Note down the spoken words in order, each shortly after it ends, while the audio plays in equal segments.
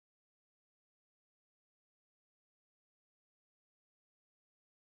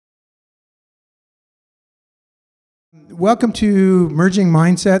Welcome to Merging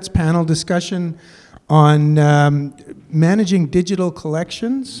Mindsets panel discussion on managing digital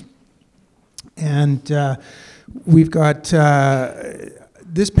collections. And we've got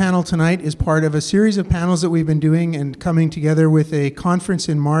this panel tonight is part of a series of panels that we've been doing and coming together with a conference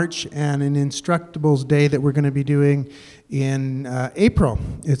in March and an Instructables Day that we're going to be doing in April.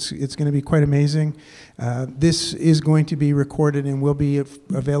 It's going to be quite amazing. This is going to be recorded and will be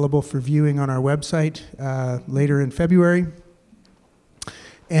available for viewing on our website later in February.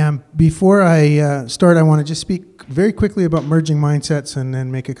 And before I start, I want to just speak very quickly about merging mindsets and then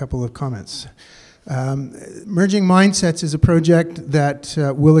make a couple of comments. Merging Mindsets is a project that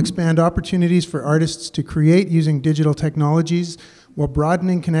will expand opportunities for artists to create using digital technologies while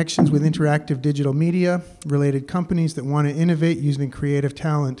broadening connections with interactive digital media, related companies that want to innovate using creative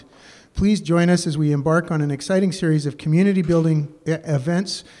talent. Please join us as we embark on an exciting series of community-building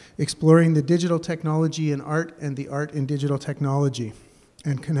events exploring the digital technology in art and the art in digital technology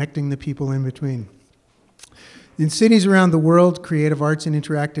and connecting the people in between. In cities around the world, creative arts and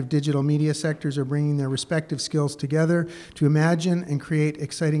interactive digital media sectors are bringing their respective skills together to imagine and create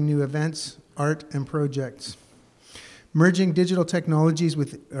exciting new events, art, and projects. Merging digital technologies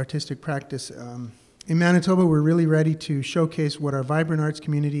with artistic practice. In Manitoba, we're really ready to showcase what our vibrant arts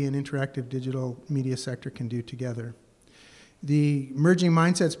community and interactive digital media sector can do together. The Merging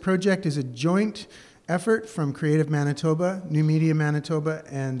Mindsets project is a joint effort from Creative Manitoba, New Media Manitoba,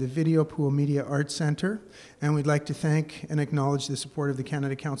 and the Video Pool Media Arts Centre. And we'd like to thank and acknowledge the support of the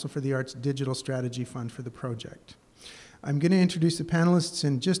Canada Council for the Arts Digital Strategy Fund for the project. I'm going to introduce the panelists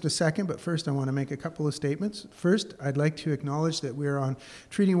in just a second, but first I want to make a couple of statements. First, I'd like to acknowledge that we are on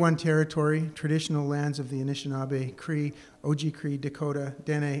Treaty 1 territory, traditional lands of the Anishinaabe, Cree, Oji-Cree, Dakota,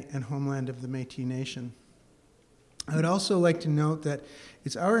 Dene, and homeland of the Métis Nation. I would also like to note that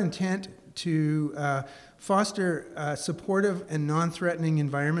it's our intent to foster a supportive and non-threatening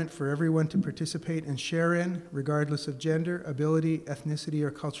environment for everyone to participate and share in, regardless of gender, ability, ethnicity, or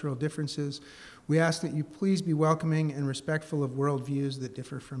cultural differences. We ask that you please be welcoming and respectful of worldviews that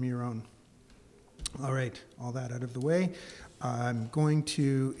differ from your own. All right, all that out of the way. I'm going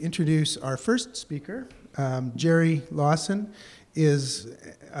to introduce our first speaker. Gerry Lawson is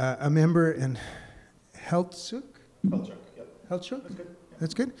a member in Heiltsuk? Heiltsuk, yep. Heiltsuk? That's good.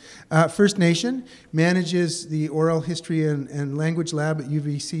 That's good. First Nation, manages the Oral History and Language Lab at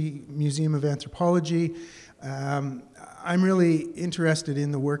UBC Museum of Anthropology. I'm really interested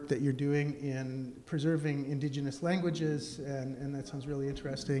in the work that you're doing in preserving Indigenous languages, and that sounds really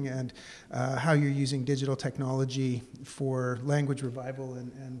interesting, and how you're using digital technology for language revival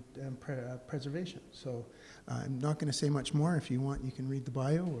and preservation. So I'm not going to say much more. If you want, you can read the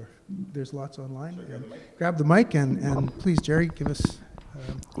bio, or there's lots online. Grab the mic, and please, Gerry, give us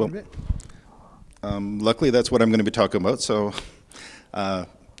a bit. Luckily, that's what I'm going to be talking about, so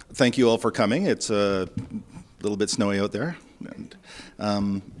thank you all for coming. It's a little bit snowy out there.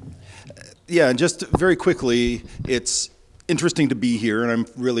 And, yeah, just very quickly, it's interesting to be here, and I'm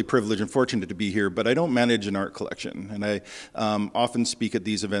really privileged and fortunate to be here, but I don't manage an art collection, and I often speak at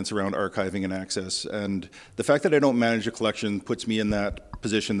these events around archiving and access, and the fact that I don't manage a collection puts me in that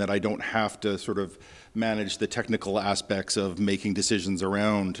position that I don't have to sort of manage the technical aspects of making decisions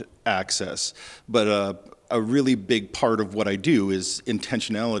around access, but a really big part of what I do is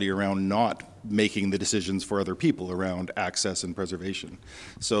intentionality around not making the decisions for other people around access and preservation.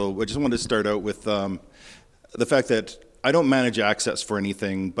 So I just wanted to start out with the fact that I don't manage access for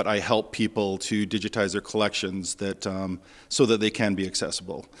anything, but I help people to digitize their collections that, so that they can be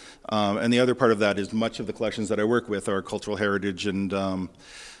accessible. And the other part of that is much of the collections that I work with are cultural heritage and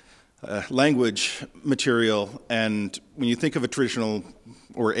language material. And when you think of a traditional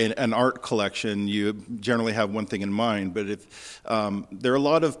or an art collection, you generally have one thing in mind. But if there are a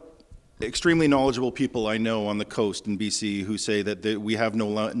lot of extremely knowledgeable people I know on the coast in BC who say that we have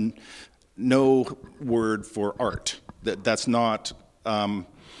no word for art. That's not,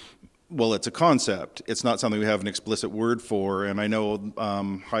 well, it's a concept. It's not something we have an explicit word for. And I know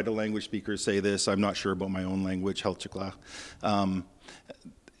Haida language speakers say this. I'm not sure about my own language, Heiltsuk.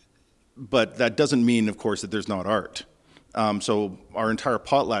 But that doesn't mean, of course, that there's not art. So our entire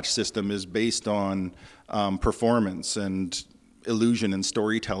potlatch system is based on performance and illusion and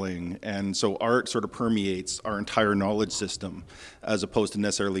storytelling, and so art sort of permeates our entire knowledge system as opposed to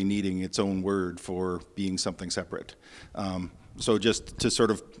necessarily needing its own word for being something separate. So just to sort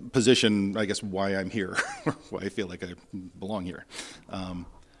of position, I guess, why I'm here, or why I feel like I belong here.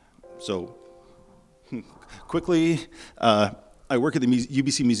 So quickly, I work at the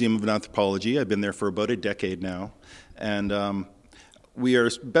UBC Museum of Anthropology. I've been there for about a decade now, and we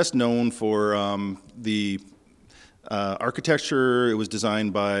are best known for the Architecture, it was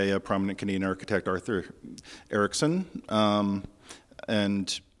designed by a prominent Canadian architect, Arthur Erickson,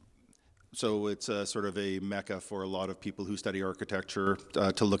 and so it's sort of a mecca for a lot of people who study architecture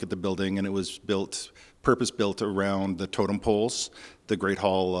to look at the building, and it was purpose-built around the totem poles. The Great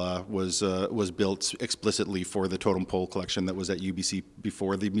Hall was built explicitly for the totem pole collection that was at UBC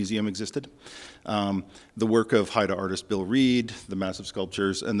before the museum existed. The work of Haida artist Bill Reed, the massive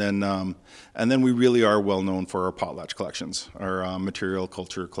sculptures, and then we really are well known for our potlatch collections, our material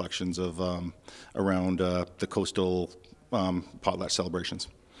culture collections of around the coastal potlatch celebrations.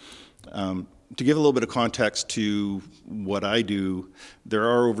 To give a little bit of context to what I do, there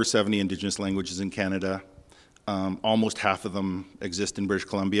are over 70 Indigenous languages in Canada. Almost half of them exist in British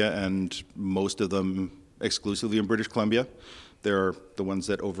Columbia, and most of them exclusively in British Columbia. There are the ones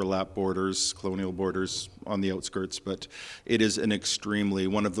that overlap borders, colonial borders on the outskirts, but it is an extremely,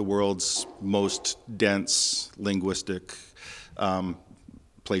 one of the world's most dense linguistic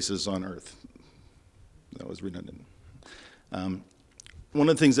places on Earth. That was redundant. One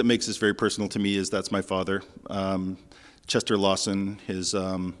of the things that makes this very personal to me is that's my father, Chester Lawson. His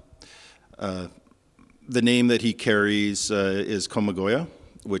the name that he carries is Komagoya,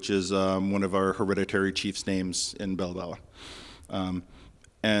 which is one of our hereditary chiefs' names in Bella Bella.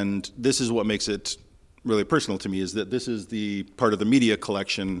 And this is what makes it really personal to me, is that this is the part of the media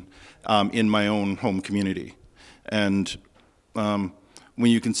collection in my own home community. And when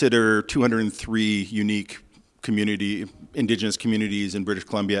you consider 203 unique Indigenous communities in British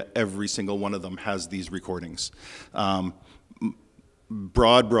Columbia, every single one of them has these recordings.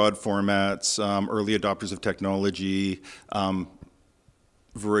 Broad formats, early adopters of technology,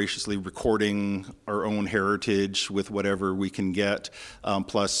 voraciously recording our own heritage with whatever we can get,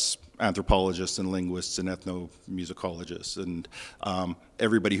 plus anthropologists and linguists and ethnomusicologists and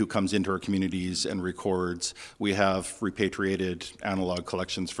everybody who comes into our communities and records. We have repatriated analog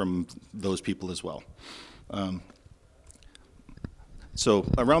collections from those people as well. So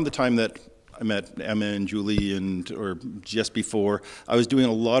around the time that I met Emma and Julie, or just before, I was doing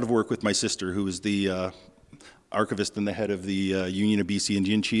a lot of work with my sister, who was the archivist and the head of the Union of BC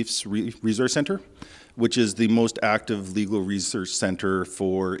Indian Chiefs Resource Center, which is the most active legal research center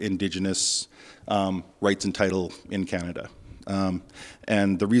for Indigenous rights and title in Canada.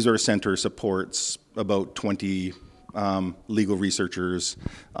 And the Resource Center supports about 20 legal researchers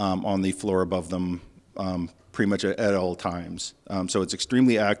on the floor above them, pretty much at all times. So it's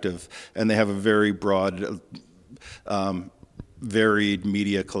extremely active, and they have a very broad, varied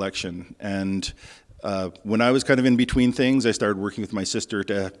media collection. And when I was kind of in between things, I started working with my sister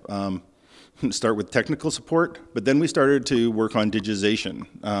to start with technical support, but then we started to work on digitization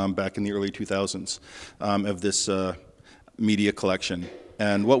back in the early 2000s of this media collection.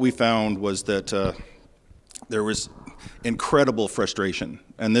 And what we found was that there was incredible frustration,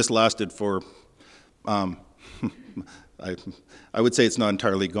 and this lasted for I would say it's not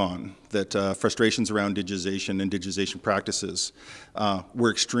entirely gone, that frustrations around digitization and digitization practices were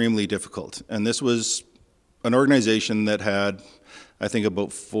extremely difficult. And this was an organization that had, I think,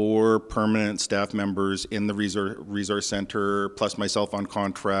 about 4 permanent staff members in the resource center, plus myself on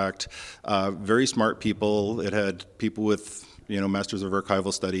contract, very smart people. It had people with, Masters of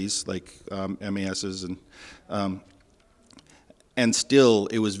Archival Studies, like MASs, and still,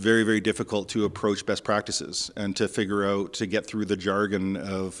 it was very, very difficult to approach best practices and to figure out, to get through the jargon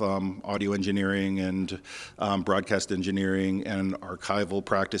of audio engineering and broadcast engineering and archival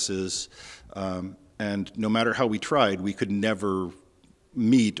practices. And no matter how we tried, we could never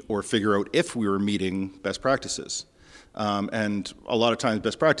meet or figure out if we were meeting best practices. And a lot of times,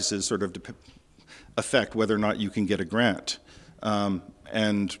 best practices sort of affect whether or not you can get a grant.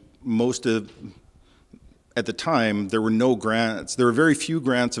 And at the time, there were no grants. There were very few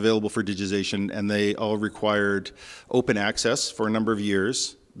grants available for digitization, and they all required open access for a number of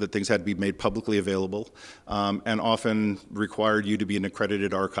years, that things had to be made publicly available, and often required you to be an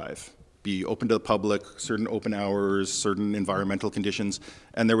accredited archive, be open to the public, certain open hours, certain environmental conditions,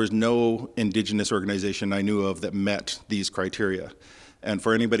 and there was no Indigenous organization I knew of that met these criteria. And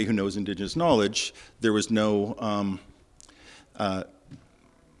for anybody who knows Indigenous knowledge, there was no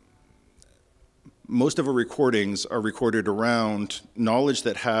most of our recordings are recorded around knowledge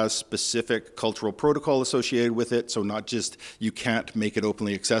that has specific cultural protocol associated with it, so not just you can't make it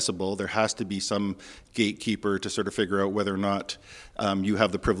openly accessible, there has to be some gatekeeper to sort of figure out whether or not you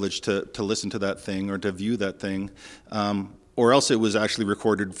have the privilege to listen to that thing or to view that thing, or else it was actually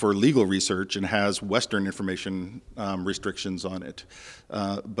recorded for legal research and has Western information restrictions on it.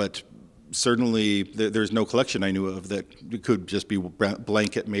 But certainly there's no collection I knew of that could just be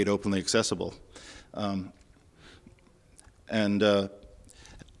blanket made openly accessible. And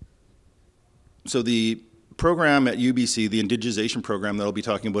so the program at UBC, the Indigitization Program that I'll be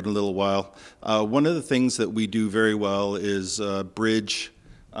talking about in a little while, one of the things that we do very well is bridge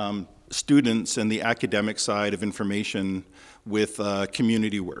students and the academic side of information with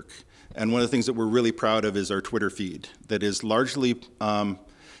community work. And one of the things that we're really proud of is our Twitter feed that is largely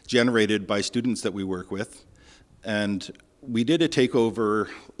generated by students that we work with. And we did a takeover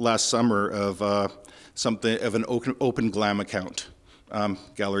last summer of an open GLAM account.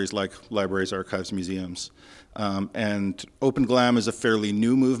 Galleries like libraries, archives, museums. And Open GLAM is a fairly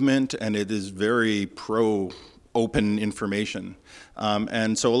new movement, and it is very pro-open information.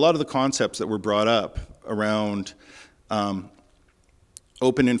 And so a lot of the concepts that were brought up around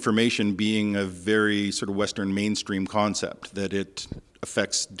open information being a very sort of Western mainstream concept, that it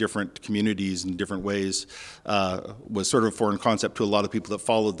affects different communities in different ways, was sort of a foreign concept to a lot of people that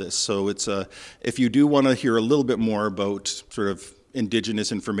followed this. So it's if you do want to hear a little bit more about sort of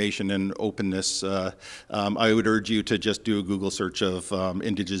Indigenous information and openness, I would urge you to just do a Google search of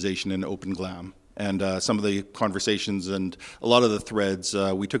Indigitization and Open GLAM. And some of the conversations and a lot of the threads,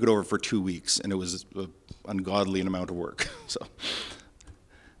 we took it over for 2 weeks, and it was an ungodly amount of work.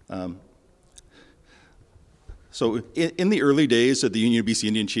 So in the early days of the Union of BC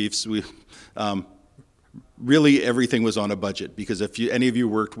Indian Chiefs, we really everything was on a budget, because if any of you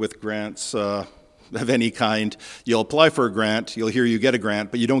worked with grants of any kind, you'll apply for a grant, you'll hear you get a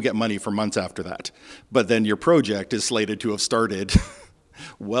grant, but you don't get money for months after that. But then your project is slated to have started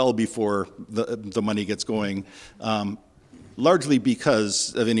well before the money gets going, largely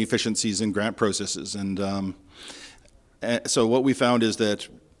because of inefficiencies in grant processes. And so what we found is that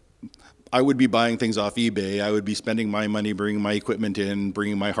I would be buying things off eBay. I would be spending my money, bringing my equipment in,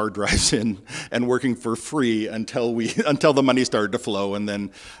 bringing my hard drives in, and working for free until the money started to flow. And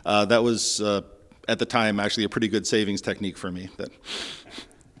then that was, at the time, actually a pretty good savings technique for me.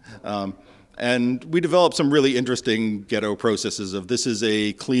 And we developed some really interesting ghetto processes of, this is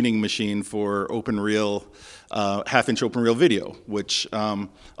a cleaning machine for OpenReel, half-inch OpenReel video, which a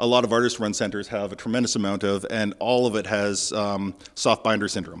lot of artist-run centers have a tremendous amount of, and all of it has soft binder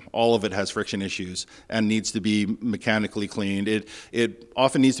syndrome. All of it has friction issues and needs to be mechanically cleaned. It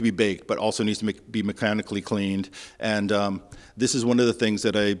often needs to be baked, but also needs to be mechanically cleaned. And this is one of the things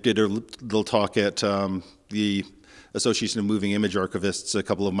that I did a little talk at the Association of Moving Image Archivists a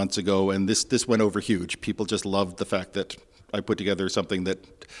couple of months ago, and this went over huge. People just loved the fact that I put together something that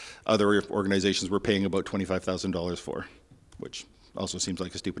other organizations were paying about $25,000 for, which also seems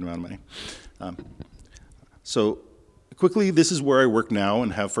like a stupid amount of money. So quickly, this is where I work now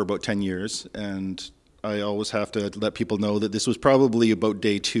and have for about 10 years, and I always have to let people know that this was probably about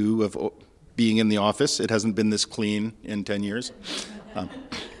day 2 of being in the office. It hasn't been this clean in 10 years.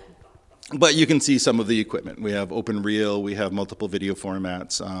 But you can see some of the equipment. We have OpenReel, we have multiple video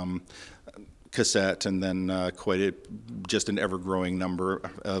formats, cassette, and then just an ever-growing number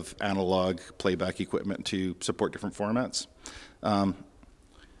of analog playback equipment to support different formats.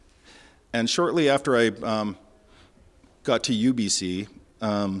 And shortly after I got to UBC,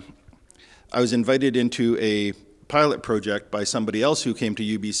 I was invited into a pilot project by somebody else who came to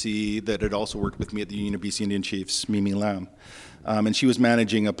UBC that had also worked with me at the Union of BC Indian Chiefs, Mimi Lam. And she was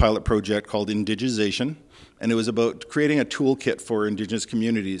managing a pilot project called Indigitization, and it was about creating a toolkit for Indigenous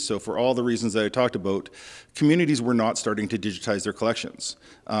communities. So for all the reasons that I talked about, communities were not starting to digitize their collections.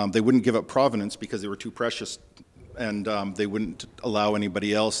 They wouldn't give up provenance because they were too precious, and they wouldn't allow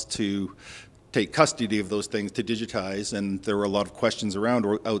anybody else to take custody of those things to digitize, and there were a lot of questions around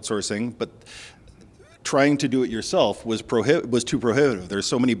outsourcing, but trying to do it yourself was too prohibitive. There's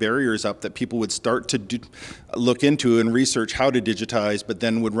so many barriers up that people would start to look into and research how to digitize, but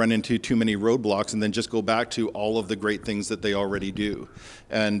then would run into too many roadblocks and then just go back to all of the great things that they already do.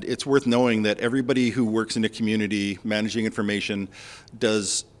 And it's worth knowing that everybody who works in a community managing information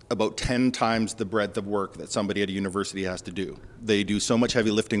does about 10 times the breadth of work that somebody at a university has to do. They do so much heavy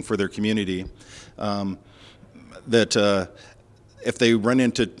lifting for their community that if they run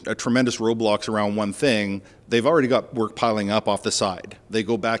into tremendous roadblocks around one thing, they've already got work piling up off the side. They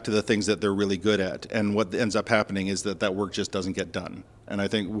go back to the things that they're really good at, and what ends up happening is that work just doesn't get done. And I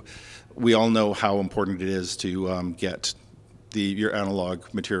think we all know how important it is to get your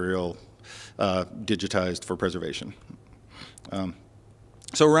analog material digitized for preservation.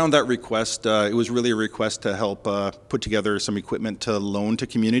 So around that request, it was really a request to help put together some equipment to loan to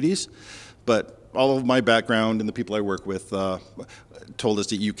communities, but all of my background and the people I work with told us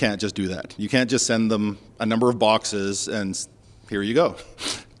that you can't just do that. You can't just send them a number of boxes and here you go.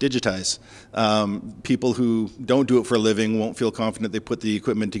 digitize. People who don't do it for a living won't feel confident they put the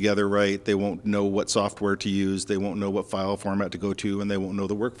equipment together right. They won't know what software to use. They won't know what file format to go to, and they won't know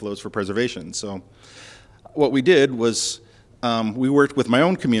the workflows for preservation. So what we did was we worked with my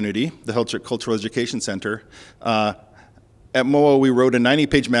own community, the Heiltsuk Cultural Education Center. At MOA, we wrote a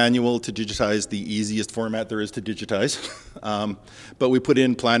 90-page manual to digitize the easiest format there is to digitize. But we put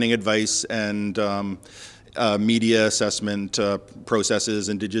in planning advice and media assessment processes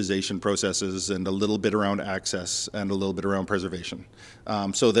and digitization processes and a little bit around access and a little bit around preservation,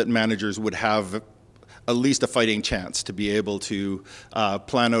 so that managers would have at least a fighting chance to be able to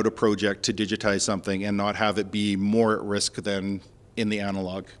plan out a project to digitize something and not have it be more at risk than in the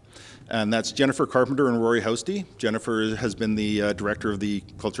analog. And that's Jennifer Carpenter and Rory Housty. Jennifer has been the director of the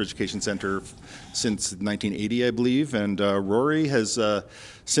Cultural Education Center since 1980, I believe, and Rory has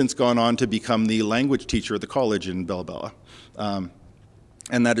since gone on to become the language teacher at the college in Bella Bella.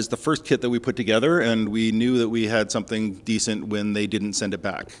 And that is the first kit that we put together, and we knew that we had something decent when they didn't send it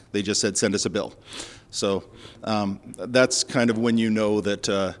back. They just said, send us a bill. So that's kind of when you know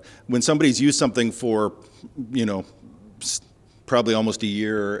that when somebody's used something for, you know, probably almost a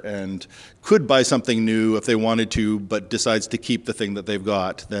year and could buy something new if they wanted to, but decides to keep the thing that they've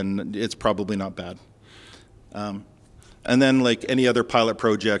got, then it's probably not bad. And then, like any other pilot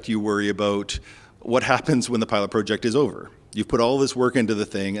project, you worry about what happens when the pilot project is over. You've put all this work into the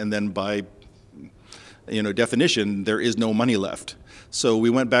thing, and then by definition, there is no money left. So we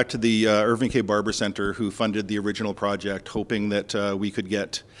went back to the Irving K. Barber Center, who funded the original project, hoping that we could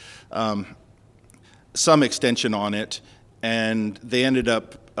get some extension on it. And they ended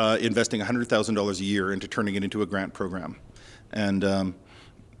up investing $100,000 a year into turning it into a grant program. And I'm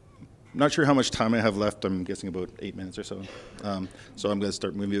not sure how much time I have left. I'm guessing about 8 minutes or so. So I'm going to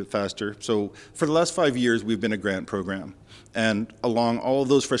start moving a bit faster. So for the last 5 years, we've been a grant program. And along all of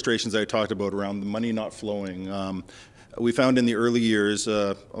those frustrations I talked about around the money not flowing, we found in the early years,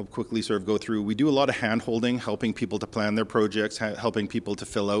 I'll quickly sort of go through, we do a lot of hand-holding, helping people to plan their projects, helping people to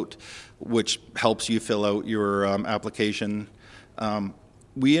fill out, which helps you fill out your application.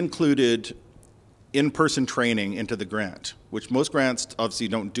 We included in-person training into the grant, which most grants obviously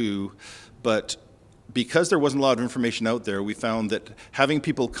don't do, but because there wasn't a lot of information out there, we found that having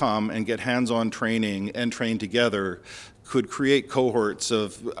people come and get hands-on training and train together could create cohorts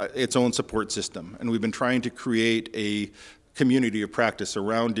of its own support system. And we've been trying to create a community of practice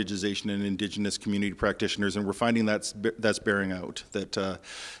around digitization and Indigenous community practitioners, and we're finding that's bearing out.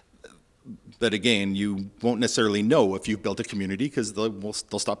 That again, you won't necessarily know if you've built a community because they'll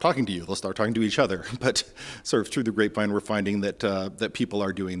stop talking to you. They'll start talking to each other. But sort of through the grapevine, we're finding that that people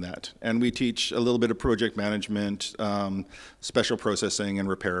are doing that. And we teach a little bit of project management, special processing, and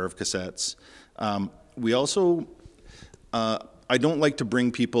repair of cassettes. We also I don't like to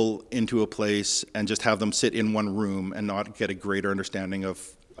bring people into a place and just have them sit in one room and not get a greater understanding of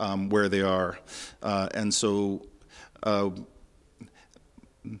where they are. And so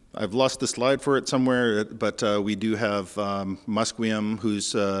I've lost the slide for it somewhere, but we do have Musqueam,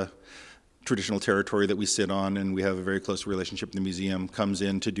 who's traditional territory that we sit on, and we have a very close relationship in the museum, comes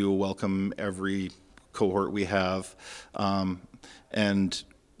in to do a welcome every cohort we have. And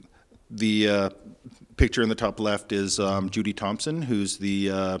the picture in the top left is Judy Thompson, who's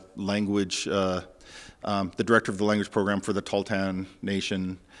the language, the director of the language program for the Tahltan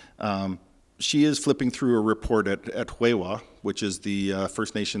Nation. She is flipping through a report at Huewa, which is the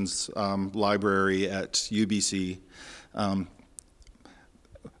First Nations library at UBC,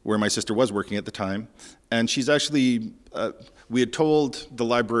 where my sister was working at the time. And she's actually, we had told the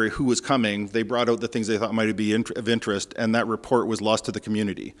library who was coming. They brought out the things they thought might be of interest, and that report was lost to the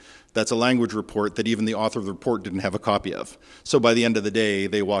community. That's a language report that even the author of the report didn't have a copy of. So by the end of the day,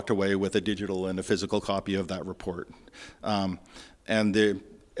 they walked away with a digital and a physical copy of that report. And the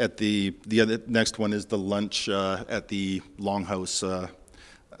next one is the lunch at the Longhouse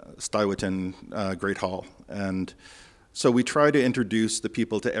Stywatin Great Hall. And so we try to introduce the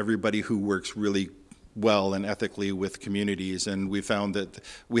people to everybody who works really well and ethically with communities, and we found that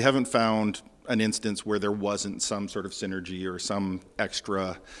we haven't found an instance where there wasn't some sort of synergy or some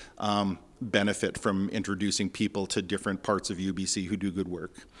extra benefit from introducing people to different parts of UBC who do good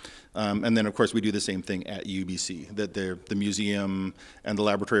work. And then, of course, we do the same thing at UBC, that the museum and the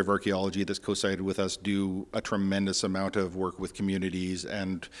Laboratory of Archaeology that's co-sited with us do a tremendous amount of work with communities,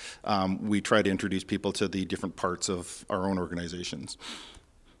 and we try to introduce people to the different parts of our own organizations.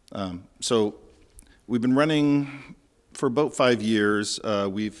 So we've been running for about 5 years.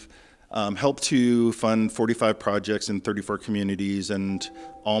 We've helped to fund 45 projects in 34 communities and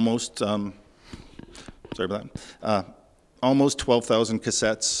almost, sorry about that, almost 12,000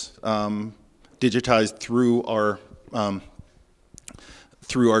 cassettes digitized through our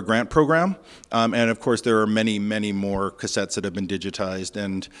grant program. And of course, there are many, many more cassettes that have been digitized.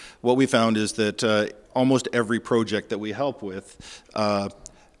 And what we found is that almost every project that we help with,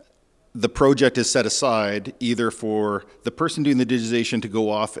 the project is set aside either for the person doing the digitization to go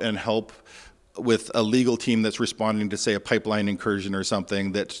off and help with a legal team that's responding to, say, a pipeline incursion or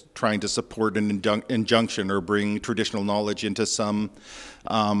something, that's trying to support an injunction or bring traditional knowledge into some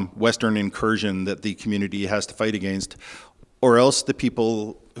Western incursion that the community has to fight against. Or else the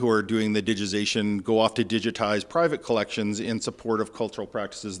people who are doing the digitization go off to digitize private collections in support of cultural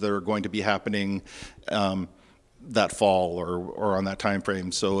practices that are going to be happening that fall or on that time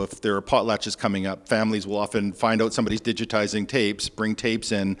frame. So if there are potlatches coming up, families will often find out somebody's digitizing tapes, bring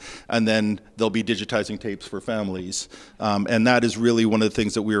tapes in, and then they'll be digitizing tapes for families. And that is really one of the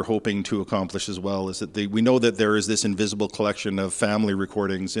things that we are hoping to accomplish as well, is that we know that there is this invisible collection of family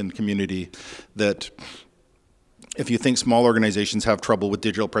recordings in community that, if you think small organizations have trouble with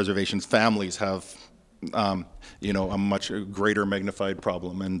digital preservation, families have a much greater magnified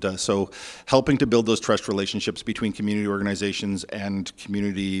problem. And so helping to build those trust relationships between community organizations and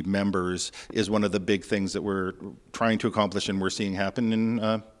community members is one of the big things that we're trying to accomplish and we're seeing happen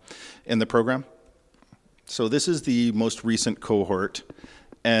in the program. So this is the most recent cohort.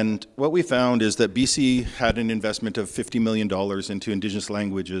 And what we found is that BC had an investment of $50 million into Indigenous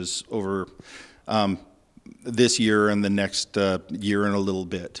languages over this year and the next year and a little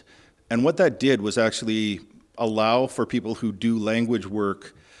bit. And what that did was actually allow for people who do language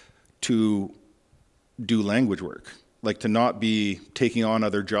work to do language work, like to not be taking on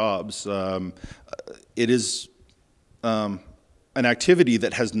other jobs. It is an activity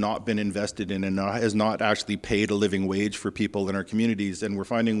that has not been invested in and has not actually paid a living wage for people in our communities. And we're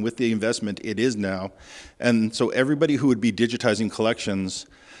finding with the investment, it is now. And so everybody who would be digitizing collections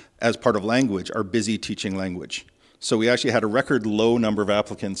as part of language are busy teaching language. So we actually had a record low number of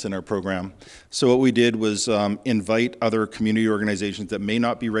applicants in our program. So what we did was invite other community organizations that may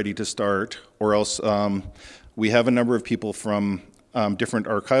not be ready to start, or else we have a number of people from different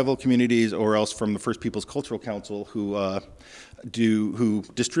archival communities, or else from the First Peoples Cultural Council who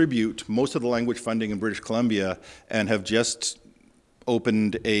distribute most of the language funding in British Columbia and have just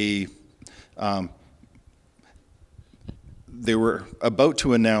opened a they were about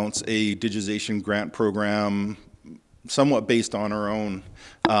to announce a digitization grant program somewhat based on our own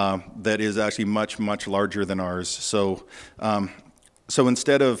that is actually much, much larger than ours. So, so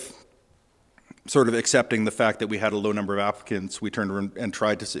instead of sort of accepting the fact that we had a low number of applicants, we turned around and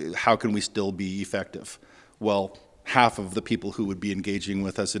tried to say, how can we still be effective? Well, half of the people who would be engaging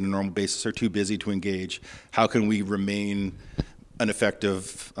with us on a normal basis are too busy to engage. How can we remain an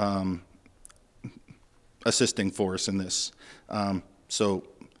effective assisting force in this? So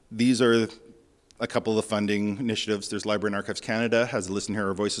these are a couple of funding initiatives. There's Library and Archives Canada has the Listen Hear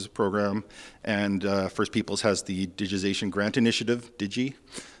Our Voices program, and First Peoples has the Digitization Grant Initiative, Digi.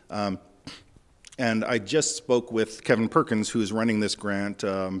 And I just spoke with Kevin Perkins, who is running this grant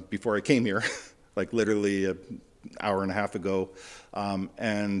before I came here, like literally an hour and a half ago.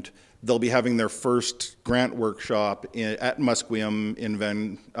 And they'll be having their first grant workshop at Musqueam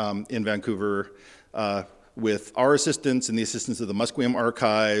in Vancouver with our assistance and the assistance of the Musqueam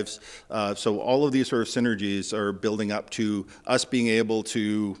Archives. So all of these sort of synergies are building up to us being able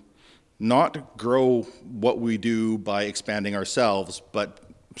to not grow what we do by expanding ourselves, but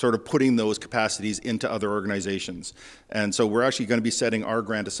sort of putting those capacities into other organizations. And so we're actually going to be setting our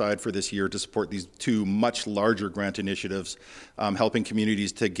grant aside for this year to support these two much larger grant initiatives, helping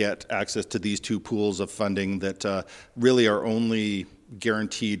communities to get access to these two pools of funding that really are only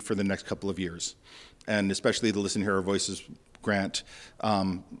guaranteed for the next couple of years. And especially the Listen Hear Our Voices grant,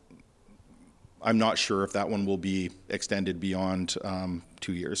 I'm not sure if that one will be extended beyond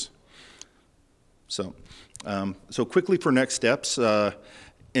 2 years. So, so quickly for next steps,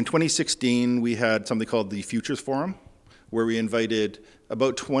 in 2016, we had something called the Futures Forum, where we invited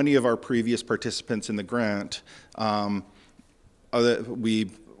about 20 of our previous participants in the grant.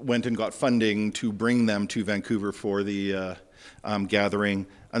 We went and got funding to bring them to Vancouver for the gathering.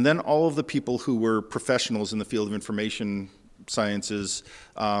 And then all of the people who were professionals in the field of information sciences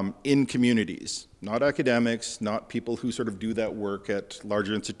in communities, not academics, not people who sort of do that work at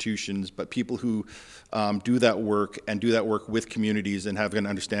larger institutions, but people who do that work and do that work with communities and have an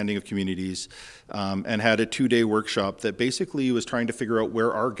understanding of communities, and had a 2-day workshop that basically was trying to figure out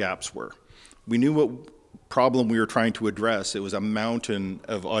where our gaps were. We knew what problem we were trying to address. It was a mountain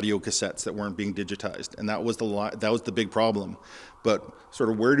of audio cassettes that weren't being digitized, and that was the big problem. but sort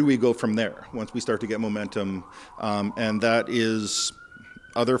of where do we go from there once we start to get momentum? And that is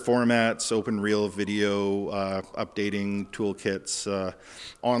other formats, open reel video, updating toolkits,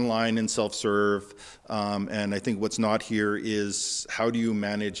 online and self-serve. And I think what's not here is how do you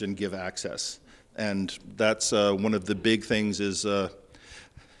manage and give access? And that's one of the big things is,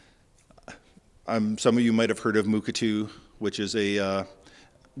 some of you might have heard of Mukatu, which is a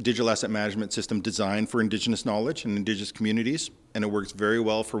digital asset management system designed for Indigenous knowledge and Indigenous communities. And it works very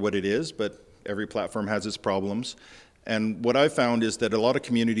well for what it is, but every platform has its problems. And what I've found is that a lot of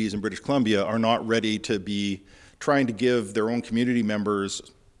communities in British Columbia are not ready to be trying to give their own community members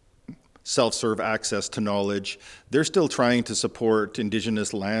self-serve access to knowledge. They're still trying to support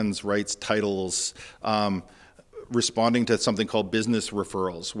Indigenous lands, rights, titles, responding to something called business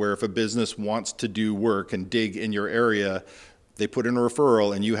referrals, where if a business wants to do work and dig in your area, they put in a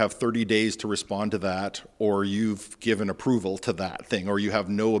referral and you have 30 days to respond to that, or you've given approval to that thing, or you have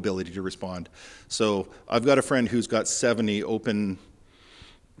no ability to respond. So I've got a friend who's got 70 open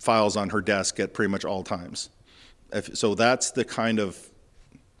files on her desk at pretty much all times. So that's the kind of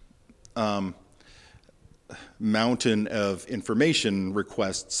mountain of information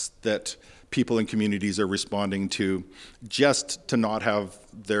requests that people in communities are responding to, just to not have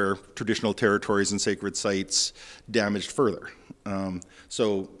their traditional territories and sacred sites damaged further.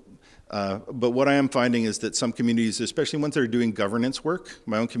 But what I am finding is that some communities, especially ones that are doing governance work,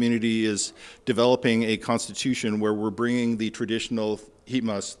 my own community is developing a constitution where we're bringing the traditional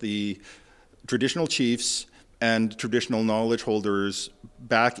himas, the traditional chiefs and traditional knowledge holders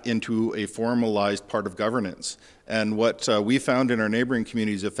back into a formalized part of governance. And what we found in our neighboring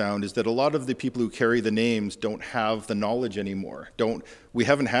communities have found is that a lot of the people who carry the names don't have the knowledge anymore. We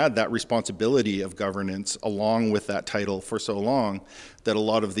haven't had that responsibility of governance along with that title for so long that a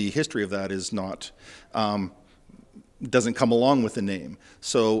lot of the history of that is not, doesn't come along with the name.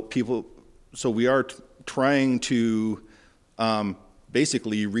 So we are trying to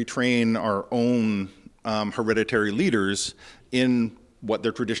basically retrain our own hereditary leaders in what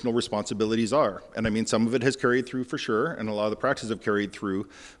their traditional responsibilities are. And I mean, some of it has carried through for sure, and a lot of the practices have carried through,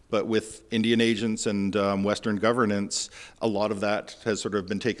 but with Indian agents and Western governance, a lot of that has sort of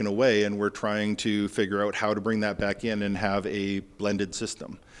been taken away, and we're trying to figure out how to bring that back in and have a blended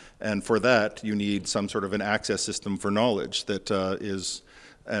system. And for that, you need some sort of an access system for knowledge that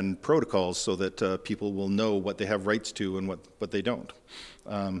and protocols so that people will know what they have rights to and what they don't.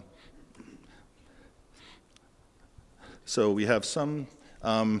 So we have some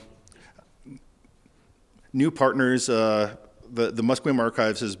new partners. The Musqueam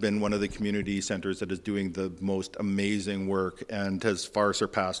Archives has been one of the community centers that is doing the most amazing work and has far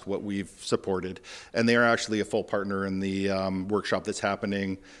surpassed what we've supported. And they are actually a full partner in the workshop that's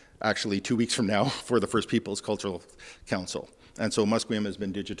happening actually 2 weeks from now for the First Peoples Cultural Council. And so Musqueam has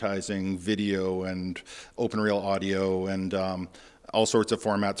been digitizing video and open reel audio and all sorts of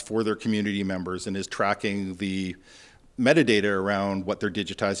formats for their community members and is tracking the metadata around what they're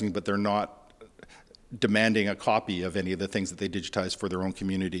digitizing, but they're not demanding a copy of any of the things that they digitize for their own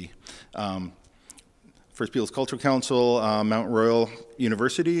community. First Peoples Cultural Council, Mount Royal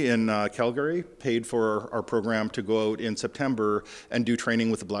University in Calgary paid for our program to go out in September and do training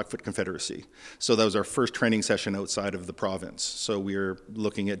with the Blackfoot Confederacy. So that was our first training session outside of the province. So we're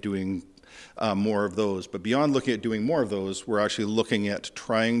looking at doing more of those. But beyond looking at doing more of those, we're actually looking at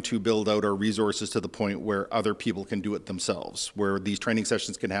trying to build out our resources to the point where other people can do it themselves, where these training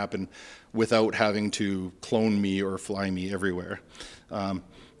sessions can happen without having to clone me or fly me everywhere.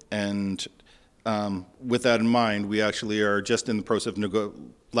 With that in mind, we actually are just in the process of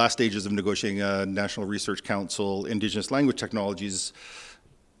last stages of negotiating a National Research Council Indigenous Language Technologies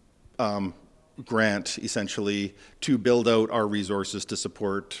grant, essentially, to build out our resources to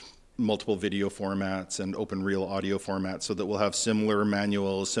support multiple video formats and open reel audio formats so that we'll have similar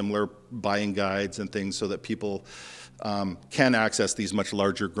manuals, similar buying guides and things so that people can access these much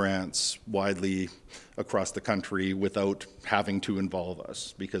larger grants widely across the country without having to involve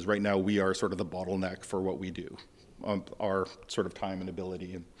us. Because right now we are sort of the bottleneck for what we do, our sort of time and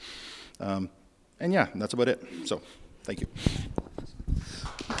ability. And yeah, that's about it. So, thank you.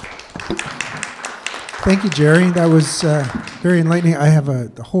 Thank you, Gerry. That was very enlightening. I have a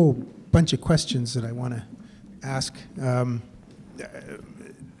whole bunch of questions that I want to ask. That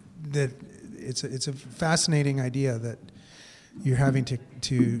it's a fascinating idea that you're having to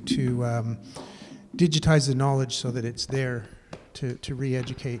digitize the knowledge so that it's there to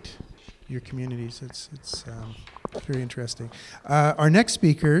re-educate your communities. It's very interesting. Our next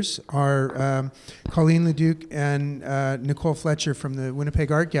speakers are Colleen Leduc and Nicole Fletcher from the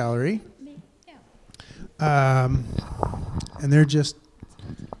Winnipeg Art Gallery. and they're just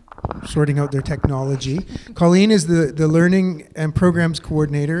sorting out their technology. Colleen is the Learning and Programs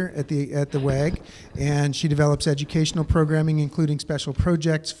Coordinator at the WAG, and she develops educational programming, including special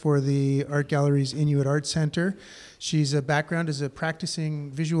projects for the Art Gallery's Inuit Art Center. She's a background as a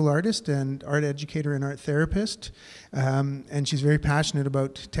practicing visual artist and art educator and art therapist, and she's very passionate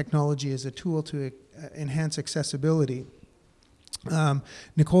about technology as a tool to enhance accessibility.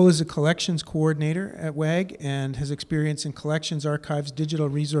 Nicole is a collections coordinator at WAG and has experience in collections, archives, digital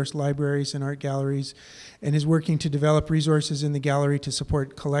resource libraries, and art galleries, and is working to develop resources in the gallery to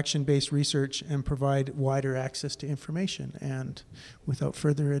support collection-based research and provide wider access to information. And without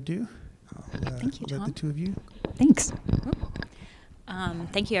further ado, I'll Thank you, let Thom. the two of you. Thanks.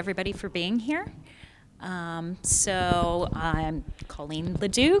 Thank you, everybody, for being here. So I'm Colleen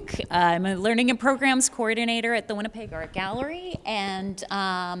Leduc. I'm a Learning and Programs Coordinator at the Winnipeg Art Gallery, and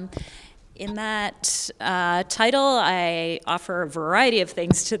in that title, I offer a variety of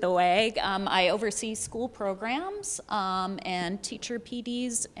things to the WAG. I oversee school programs and teacher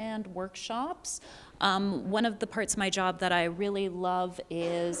PDs and workshops. One of the parts of my job that I really love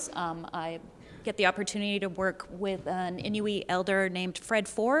is I get the opportunity to work with an Inuit elder named Fred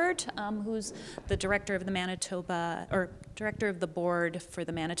Ford, who's the director of the Manitoba, or director of the board for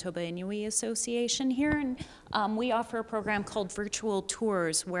the Manitoba Inuit Association here. And we offer a program called Virtual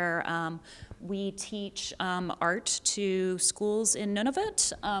Tours, where we teach art to schools in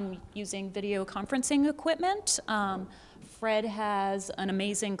Nunavut using video conferencing equipment. Fred has an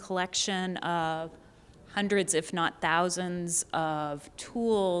amazing collection of hundreds, if not thousands, of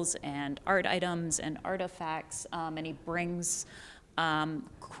tools and art items and artifacts, and he brings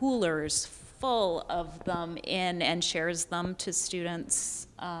coolers full of them in and shares them to students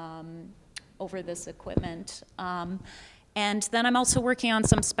over this equipment. And then I'm also working on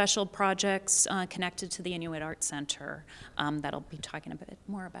some special projects connected to the Inuit Art Center that I'll be talking a bit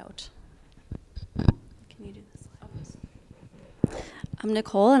more about. Can you do this? I'm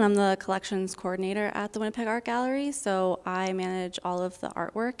Nicole, and I'm the collections coordinator at the Winnipeg Art Gallery, so I manage all of the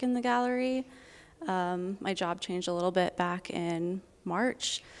artwork in the gallery. My job changed a little bit back in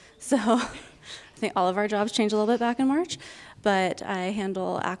March, so I think all of our jobs changed a little bit back in March, but I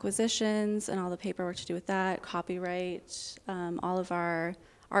handle acquisitions and all the paperwork to do with that, copyright, all of our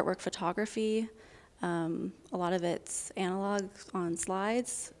artwork photography. A lot of it's analog on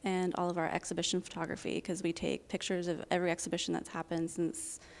slides, and all of our exhibition photography, because we take pictures of every exhibition that's happened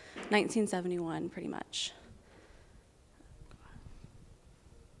since 1971, pretty much.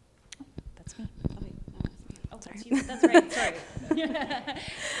 That's me. Oh, wait. Oh, that's you. That's right.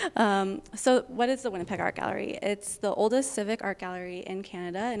 Sorry. So what is the Winnipeg Art Gallery? It's the oldest civic art gallery in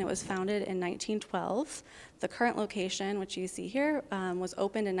Canada, and it was founded in 1912. The current location, which you see here, was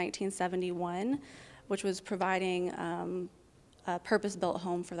opened in 1971, which was providing a purpose-built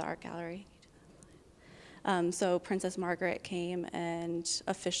home for the art gallery. So Princess Margaret came and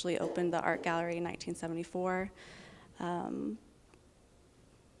officially opened the art gallery in 1974.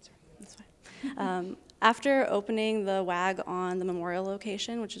 After opening the WAG on the memorial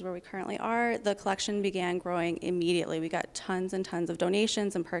location, which is where we currently are, the collection began growing immediately. We got tons and tons of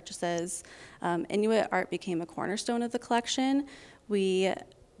donations and purchases. Inuit art became a cornerstone of the collection. We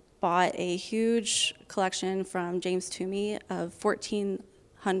bought a huge collection from James Toomey of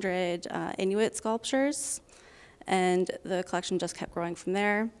 1,400 Inuit sculptures, and the collection just kept growing from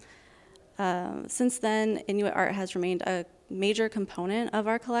there. Since then, Inuit art has remained a major component of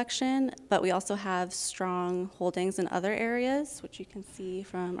our collection, but we also have strong holdings in other areas, which you can see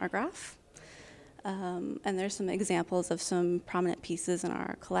from our graph. And there's some examples of some prominent pieces in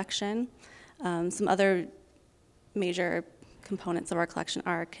our collection. Some other major components of our collection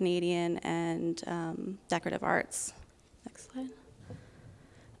are Canadian and decorative arts. Next slide.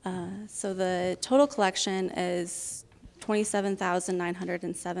 So the total collection is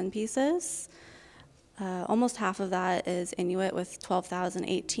 27,907 pieces. Almost half of that is Inuit with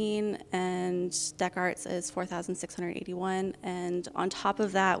 12,018, and Dec Arts is 4,681. And on top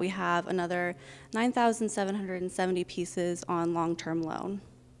of that, we have another 9,770 pieces on long-term loan.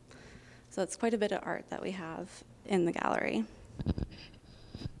 So it's quite a bit of art that we have in the gallery.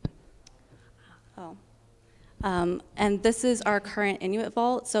 And this is our current Inuit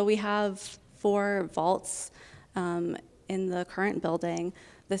vault. So we have 4 vaults in the current building.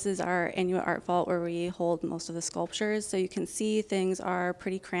 This is our Inuit art vault where we hold most of the sculptures. So you can see things are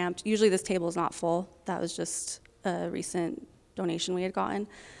pretty cramped. Usually this table is not full. That was just a recent donation we had gotten.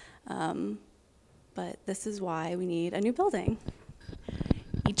 But this is why we need a new building.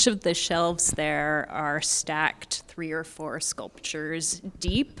 Each of the shelves there are stacked 3 or 4 sculptures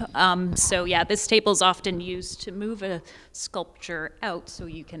deep. So yeah, this table is often used to move a sculpture out so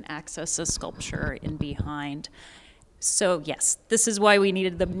you can access a sculpture in behind. So yes, this is why we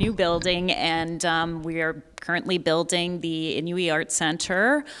needed the new building, and we are currently building the Inuit Art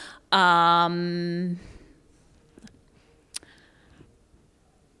Center.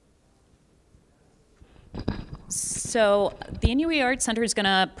 So the Inuit Art Center is going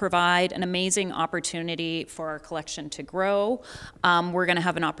to provide an amazing opportunity for our collection to grow. We're going to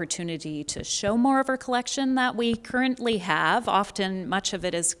have an opportunity to show more of our collection that we currently have. Often, much of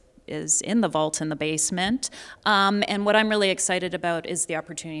it is in the vault in the basement. And what I'm really excited about is the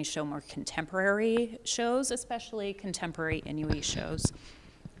opportunity to show more contemporary shows, especially contemporary Inuit shows.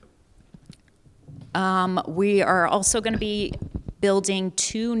 We are also going to be building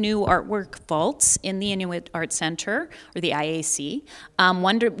 2 new artwork vaults in the Inuit Art Center, or the IAC.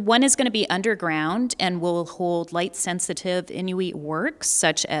 One is going to be underground and will hold light-sensitive Inuit works,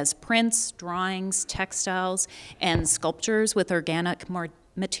 such as prints, drawings, textiles, and sculptures with organic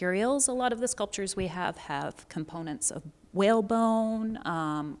materials. A lot of the sculptures we have components of whalebone,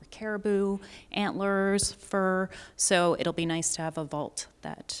 caribou, antlers, fur, so it'll be nice to have a vault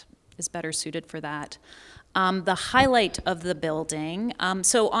that is better suited for that. The highlight of the building,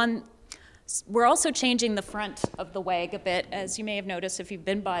 we're also changing the front of the WAG a bit. As you may have noticed if you've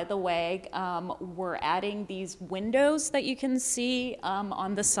been by the WAG, we're adding these windows that you can see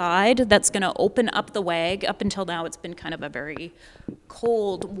on the side that's going to open up the WAG. Up until now, it's been kind of a very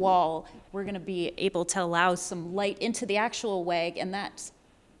cold wall. We're going to be able to allow some light into the actual WAG, and that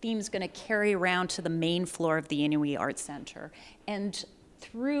theme's going to carry around to the main floor of the Inuit Art Center. And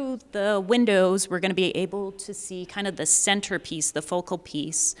through the windows, we're going to be able to see kind of the centerpiece, the focal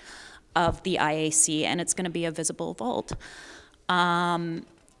piece of the IAC, and it's going to be a visible vault. I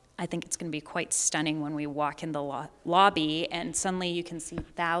think it's going to be quite stunning when we walk in the lobby, and suddenly you can see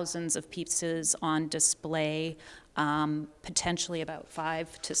thousands of pieces on display, potentially about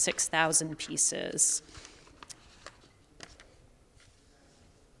 5,000 to 6,000 pieces.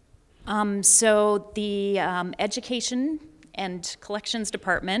 So the education and collections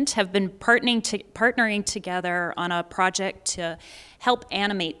department have been partnering together on a project to help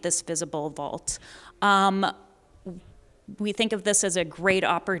animate this visible vault. We think of this as a great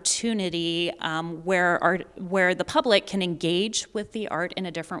opportunity where the public can engage with the art in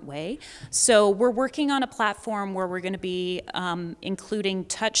a different way. So we're working on a platform where we're going to be including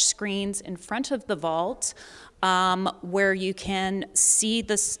touch screens in front of the vault, where you can see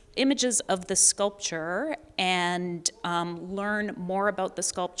the images of the sculpture and learn more about the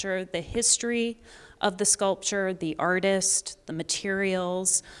sculpture, the history of the sculpture, the artist, the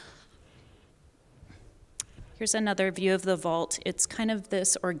materials. Here's another view of the vault. It's kind of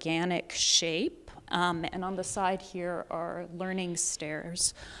this organic shape, and on the side here are learning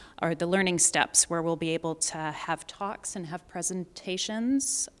stairs, or the learning steps, where we'll be able to have talks and have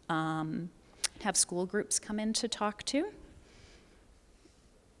presentations, have school groups come in to talk to.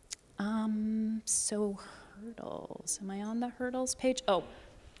 So hurdles, am I on the hurdles page? Oh.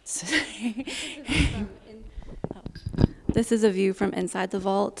 This is a view from inside the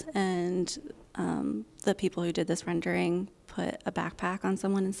vault, and the people who did this rendering put a backpack on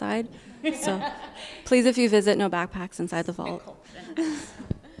someone inside. So please, if you visit, no backpacks inside the vault.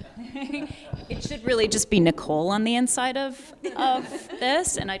 It should really just be Nicole on the inside of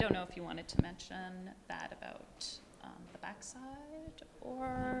this, and I don't know if you wanted to mention that about the backside,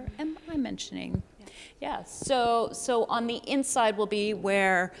 or am I mentioning? Yeah, so on the inside will be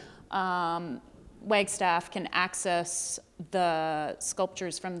where WAG staff can access the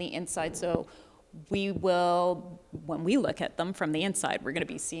sculptures from the inside. So we will, when we look at them from the inside, we're going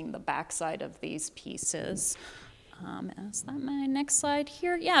to be seeing the backside of these pieces. Is that my next slide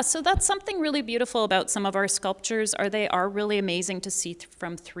here? Yeah, so that's something really beautiful about some of our sculptures, they are really amazing to see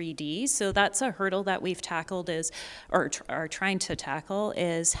from 3D. So that's a hurdle that we've tackled or are trying to tackle,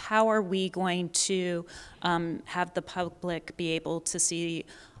 is how are we going to have the public be able to see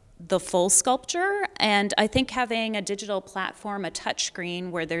the full sculpture? And I think having a digital platform, a touch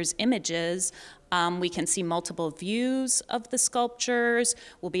screen where there's images, we can see multiple views of the sculptures.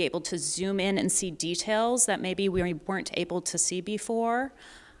 We'll be able to zoom in and see details that maybe we weren't able to see before.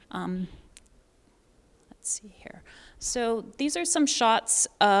 Let's see here. So these are some shots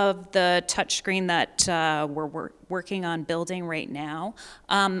of the touchscreen that we're working on building right now.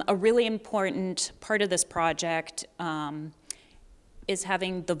 A really important part of this project is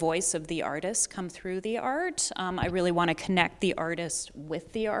having the voice of the artist come through the art. I really want to connect the artist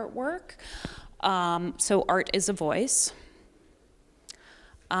with the artwork. So art is a voice.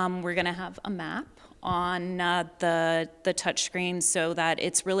 we're going to have a map on the touchscreen so that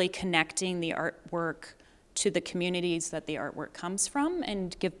it's really connecting the artwork to the communities that the artwork comes from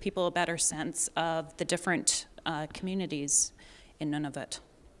and give people a better sense of the different communities in Nunavut.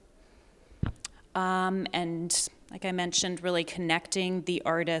 And like I mentioned, really connecting the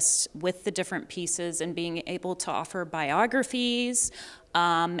artists with the different pieces and being able to offer biographies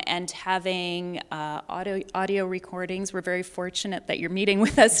and having audio recordings. We're very fortunate that you're meeting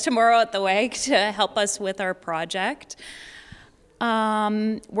with us tomorrow at the WAG to help us with our project.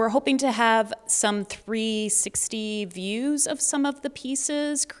 We're hoping to have some 360 views of some of the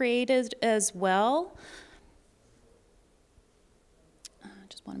pieces created as well. I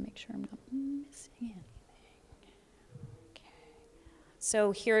just want to make sure I'm not missing anything.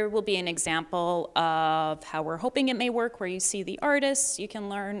 So here will be an example of how we're hoping it may work, where you see the artists, you can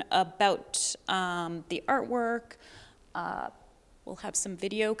learn about the artwork. We'll have some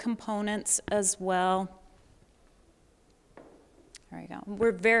video components as well. There we go.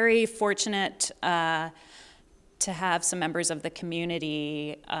 We're very fortunate to have some members of the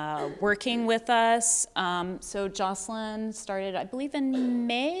community working with us. So Jocelyn started, I believe, in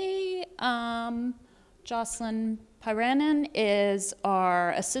May. Jocelyn Pyranen is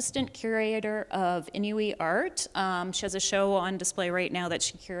our assistant curator of Inuit art. She has a show on display right now that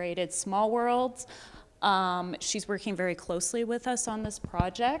she curated, Small Worlds. She's working very closely with us on this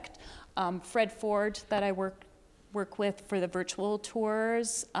project. Fred Ford, that I work with for the virtual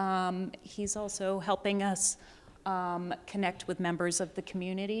tours, he's also helping us connect with members of the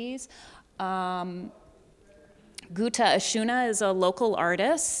communities. Guta Ashuna is a local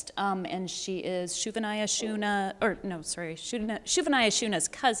artist, and she is Shuvenai Ashuna, or no, sorry, Shuvenai Ashuna's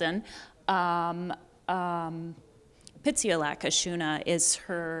cousin. Pitsiolak Ashuna is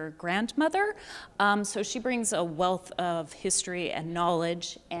her grandmother, so she brings a wealth of history and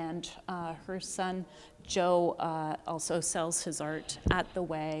knowledge, and her son Joe also sells his art at the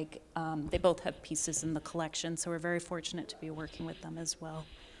WAG. They both have pieces in the collection, so we're very fortunate to be working with them as well.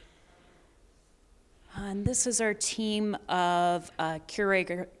 And this is our team of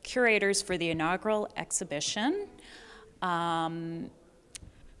curators for the inaugural exhibition. And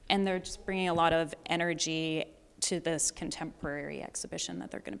they're just bringing a lot of energy to this contemporary exhibition that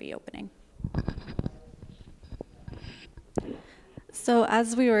they're going to be opening. So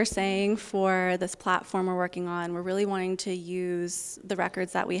as we were saying, for this platform we're working on, we're really wanting to use the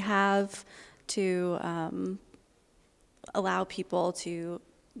records that we have to allow people to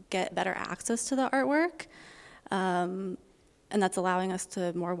get better access to the artwork, and that's allowing us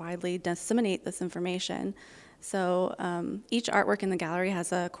to more widely disseminate this information. So each artwork in the gallery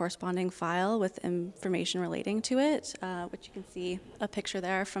has a corresponding file with information relating to it, which you can see a picture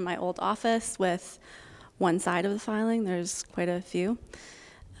there from my old office with one side of the filing. There's quite a few.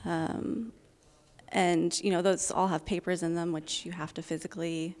 And you know, those all have papers in them, which you have to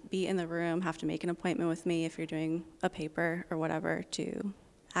physically be in the room, have to make an appointment with me if you're doing a paper or whatever to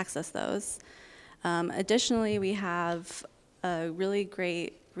access those. Additionally, we have a really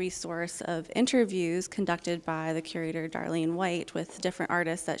great resource of interviews conducted by the curator Darlene White with different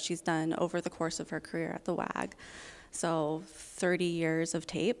artists that she's done over the course of her career at the WAG. So 30 years of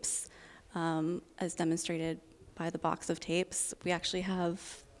tapes, as demonstrated by the box of tapes. We actually have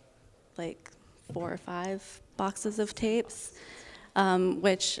like 4 or 5 boxes of tapes,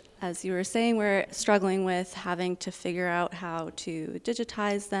 which, as you were saying, we're struggling with having to figure out how to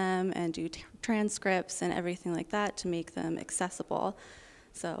digitize them and do transcripts and everything like that to make them accessible.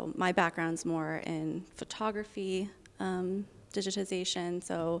 So my background's more in photography, digitization,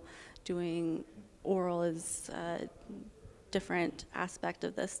 so doing oral is a different aspect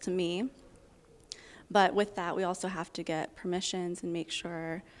of this to me. But with that, we also have to get permissions and make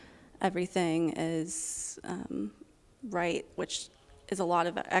sure everything is right, which is a lot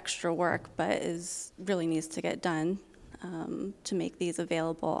of extra work, but really needs to get done to make these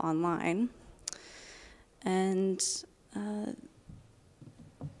available online. And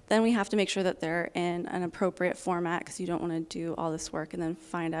then we have to make sure that they're in an appropriate format, because you don't want to do all this work and then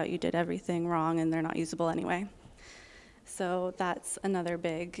find out you did everything wrong and they're not usable anyway. So that's another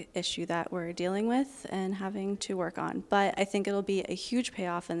big issue that we're dealing with and having to work on. But I think it'll be a huge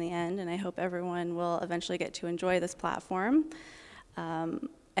payoff in the end, and I hope everyone will eventually get to enjoy this platform.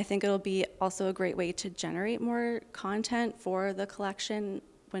 I think it'll be also a great way to generate more content for the collection.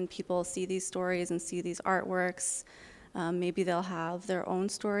 When people see these stories and see these artworks, maybe they'll have their own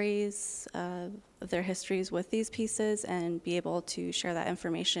stories of their histories with these pieces and be able to share that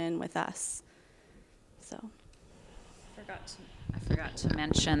information with us. So. Forgot to I forgot to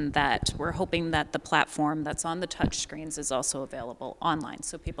mention that we're hoping that the platform that's on the touch screens is also available online,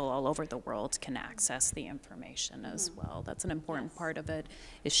 so people all over the world can access the information as well. That's an important part of it,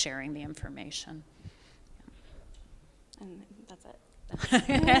 is sharing the information. And that's it.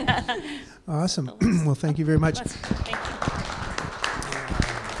 Awesome. Well, thank you very much. Thank you.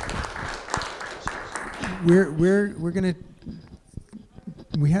 We're gonna.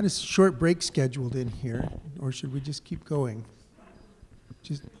 We had a short break scheduled in here, or should we just keep going?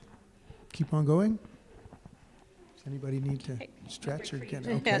 Just keep on going? Does anybody need to stretch or get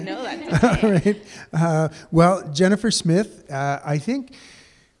okay? Yeah, no, that's okay. All right. Well, Jennifer Smith, I think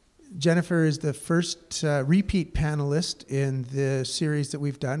Jennifer is the first repeat panelist in the series that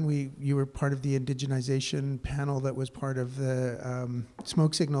we've done. You were part of the Indigitization panel that was part of the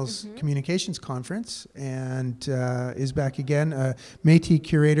Smoke Signals Communications Conference, and is back again. Métis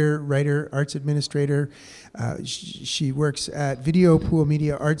curator, writer, arts administrator. She works at Video Pool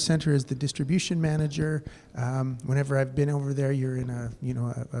Media Arts Center as the distribution manager. Whenever I've been over there, you're in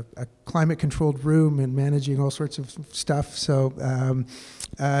a climate-controlled room and managing all sorts of stuff. So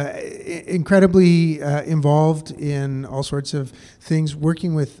incredibly involved in all sorts of things,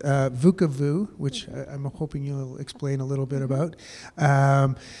 working with Vukavu, which I'm hoping you'll explain a little bit about.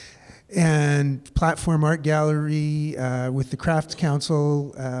 And Platform Art Gallery with the Crafts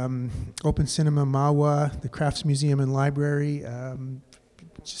Council, Open Cinema Mawa, the Crafts Museum and Library,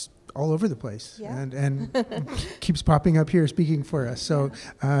 just all over the place, Yeah. and keeps popping up here speaking for us. So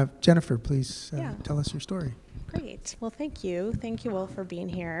Jennifer, please tell us your story. Great. Well, thank you. Thank you all for being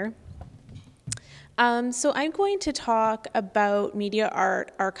here. So I'm going to talk about media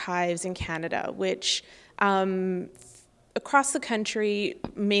art archives in Canada, which across the country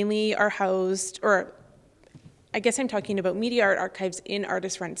mainly are housed, or I guess I'm talking about media art archives in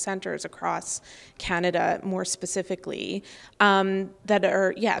artist-run centers across Canada, more specifically, that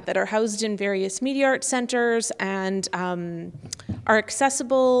are housed in various media art centers and are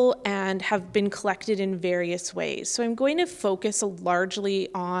accessible and have been collected in various ways. So I'm going to focus largely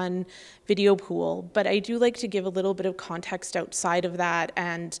on Video Pool, but I do like to give a little bit of context outside of that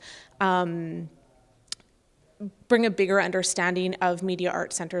and bring a bigger understanding of media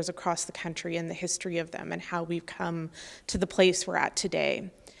art centers across the country and the history of them and how we've come to the place we're at today.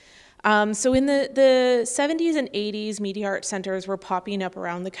 So in the 70s and 80s, media art centers were popping up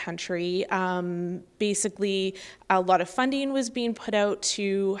around the country. Basically, a lot of funding was being put out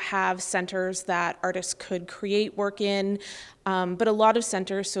to have centers that artists could create work in. But a lot of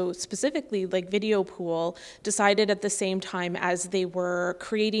centers, so specifically like Video Pool, decided at the same time as they were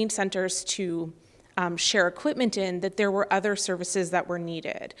creating centers to share equipment in, that there were other services that were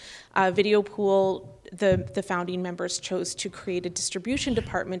needed. Video Pool, the founding members chose to create a distribution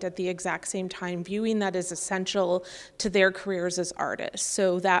department at the exact same time, viewing that as essential to their careers as artists.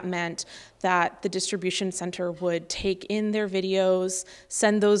 So that meant that the distribution center would take in their videos,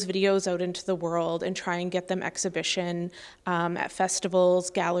 send those videos out into the world, and try and get them exhibition at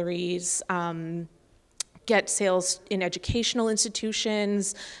festivals, galleries, get sales in educational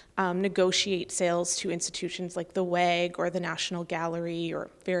institutions, negotiate sales to institutions like the WAG or the National Gallery or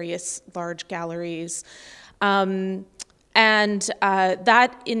various large galleries. And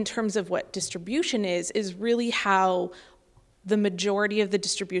that, in terms of what distribution is really how the majority of the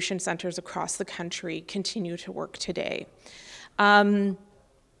distribution centers across the country continue to work today.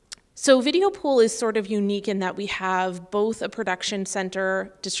 So Video Pool is sort of unique in that we have both a production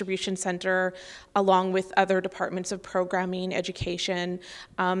center, distribution center, along with other departments of programming, education,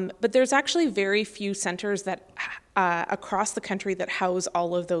 but there's actually very few centers that across the country that house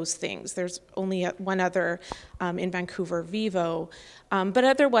all of those things. There's only one other in Vancouver, Vivo, but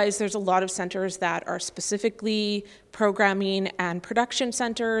otherwise there's a lot of centers that are specifically programming and production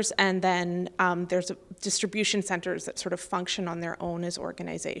centers, and then there's distribution centers that sort of function on their own as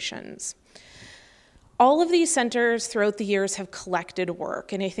organizations. All of these centers throughout the years have collected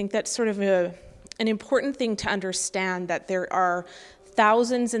work, and I think that's sort of an important thing to understand, that there are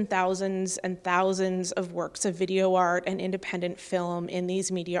thousands and thousands and thousands of works of video art and independent film in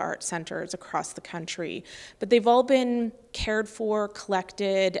these media art centers across the country. But they've all been cared for,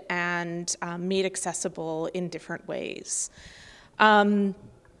 collected, and made accessible in different ways.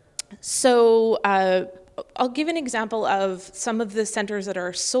 I'll give an example of some of the centers that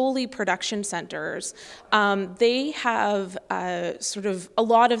are solely production centers. They have a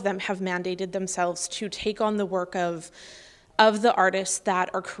lot of them have mandated themselves to take on the work of the artists that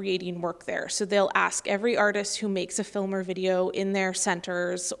are creating work there. So they'll ask every artist who makes a film or video in their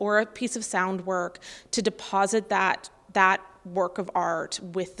centers or a piece of sound work to deposit that work of art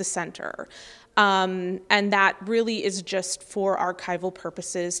with the center. And that really is just for archival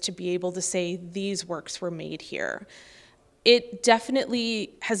purposes, to be able to say these works were made here. It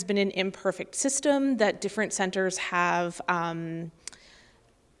definitely has been an imperfect system that different centers have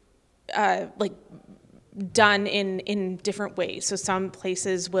done in different ways. So some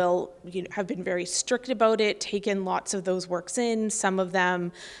places will have been very strict about it, taken lots of those works in. Some of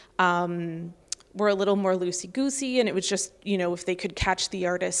them were a little more loosey-goosey, and it was just, if they could catch the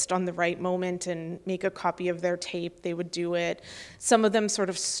artist on the right moment and make a copy of their tape, they would do it. Some of them sort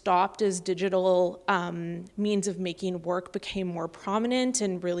of stopped as digital means of making work became more prominent,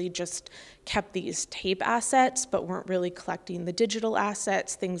 and really just kept these tape assets, but weren't really collecting the digital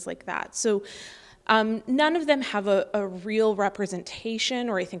assets, things like that. So none of them have a real representation,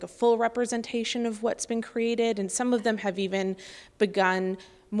 or I think a full representation of what's been created, and some of them have even begun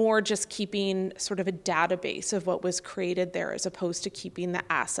more just keeping sort of a database of what was created there, as opposed to keeping the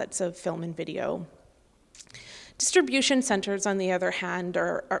assets of film and video. Distribution centers, on the other hand,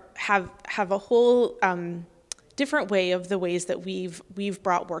 have a whole different way of the ways that we've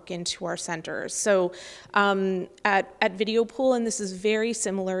brought work into our centers. So at Video Pool, and this is very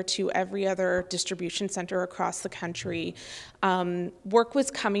similar to every other distribution center across the country, work was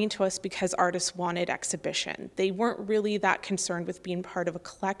coming to us because artists wanted exhibition. They weren't really that concerned with being part of a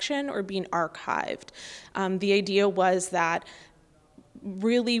collection or being archived. The idea was that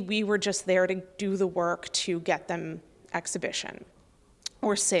really we were just there to do the work to get them exhibition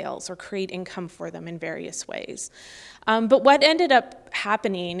or sales, or create income for them in various ways. But what ended up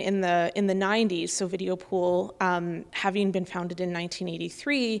happening in the 90s, so Video Pool, having been founded in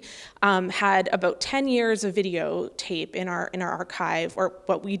 1983, had about 10 years of videotape in our archive, or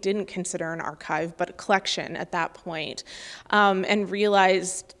what we didn't consider an archive, but a collection at that point, and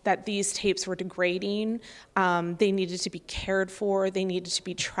realized that these tapes were degrading. They needed to be cared for. They needed to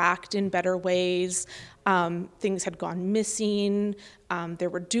be tracked in better ways. Things had gone missing. There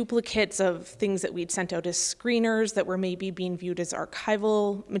were duplicates of things that we'd sent out as screeners that were maybe being viewed as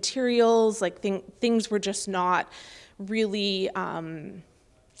archival materials. Like things were just not really.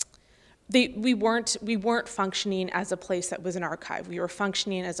 We weren't functioning as a place that was an archive. We were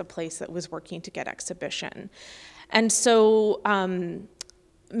functioning as a place that was working to get exhibition, and so.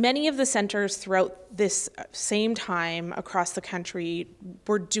 Many of the centers throughout this same time across the country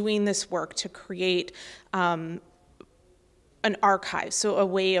were doing this work to create an archive, so a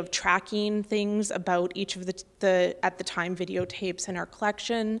way of tracking things about each of the at the time videotapes in our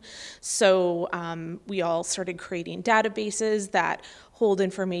collection. So we all started creating databases that hold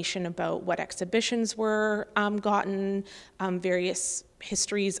information about what exhibitions were gotten, various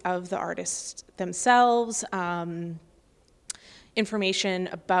histories of the artists themselves, information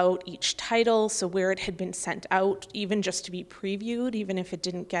about each title, so where it had been sent out, even just to be previewed, even if it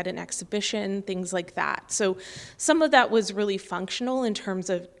didn't get an exhibition, things like that. So some of that was really functional in terms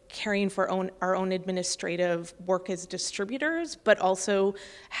of caring for our own administrative work as distributors, but also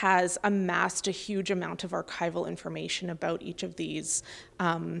has amassed a huge amount of archival information about each of these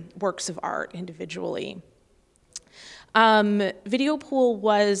works of art individually. Video Pool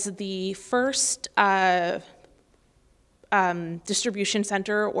was the first distribution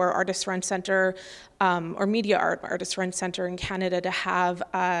center or artist-run center or media art artist-run center in Canada to have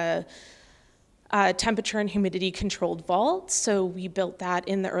a temperature and humidity controlled vault. So we built that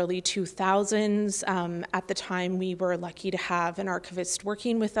in the early 2000s. At the time, we were lucky to have an archivist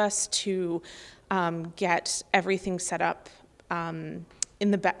working with us to get everything set up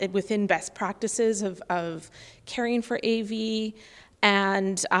within best practices of caring for AV,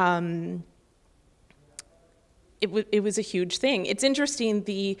 and it was a huge thing. It's interesting,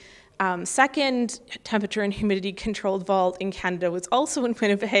 the second temperature and humidity controlled vault in Canada was also in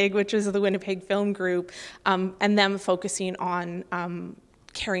Winnipeg, which is the Winnipeg Film Group, and them focusing on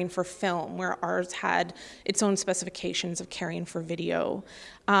caring for film, where ours had its own specifications of caring for video.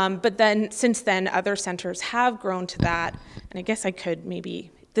 But then, since then, other centers have grown to that, and I guess I could maybe,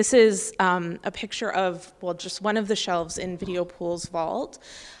 this is a picture of, well, just one of the shelves in Video Pool's vault.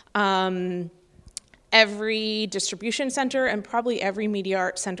 Every distribution center and probably every media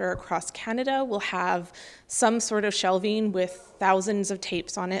art center across Canada will have some sort of shelving with thousands of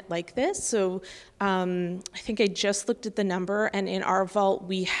tapes on it like this. So I think I just looked at the number, and in our vault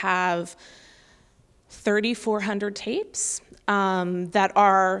we have 3,400 tapes that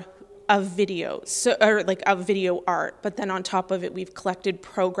are of video, or like of video art. But then on top of it, we've collected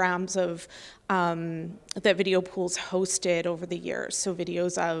programs of that Video Pool's hosted over the years. So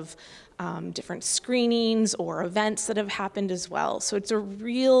videos of different screenings or events that have happened as well. So it's a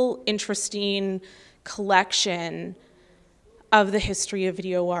real interesting collection of the history of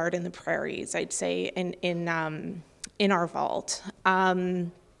video art in the prairies, I'd say, in our vault.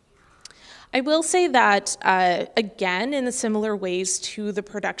 I will say that, again, in the similar ways to the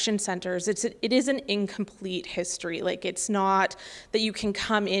production centers, it is an incomplete history. Like, it's not that you can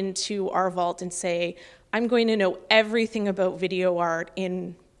come into our vault and say, I'm going to know everything about video art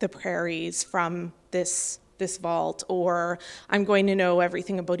in the prairies from this vault, or I'm going to know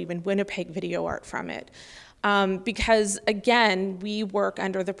everything about even Winnipeg video art from it. Because, again, we work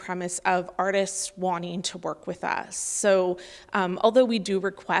under the premise of artists wanting to work with us. So although we do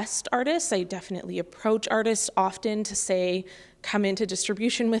request artists, I definitely approach artists often to say, come into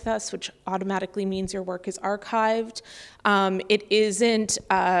distribution with us, which automatically means your work is archived. It isn't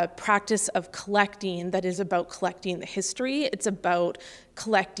a practice of collecting that is about collecting the history. It's about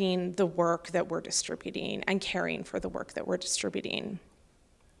collecting the work that we're distributing and caring for the work that we're distributing.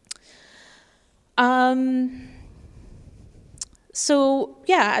 So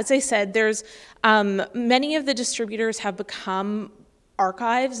yeah, as I said, there's many of the distributors have become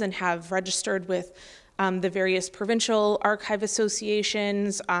archives and have registered with the various provincial archive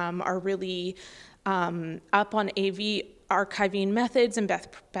associations, are really up on AV archiving methods and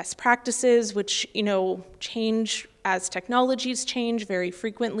best practices, which, you know, change as technologies change very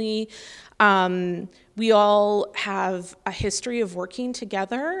frequently. We all have a history of working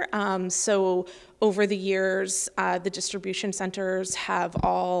together. So over the years, the distribution centers have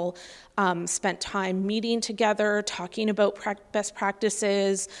all spent time meeting together, talking about best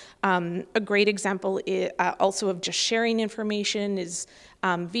practices. A great example also of just sharing information is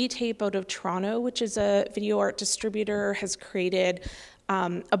V-Tape out of Toronto, which is a video art distributor, has created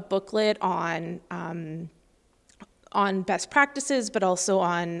a booklet on best practices, but also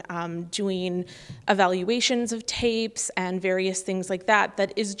on doing evaluations of tapes and various things like that,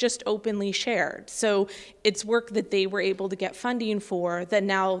 that is just openly shared. So it's work that they were able to get funding for that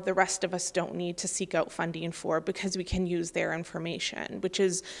now the rest of us don't need to seek out funding for because we can use their information, which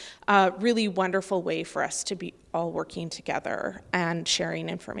is a really wonderful way for us to be all working together and sharing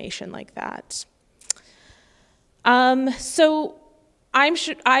information like that. So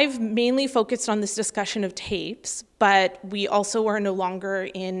I've mainly focused on this discussion of tapes, but we also are no longer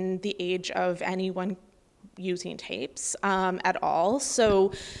in the age of anyone using tapes at all.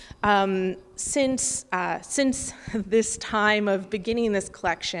 So since this time of beginning this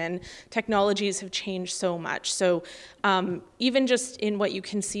collection, technologies have changed so much. So even just in what you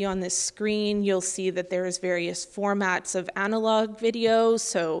can see on this screen, you'll see that there's various formats of analog video.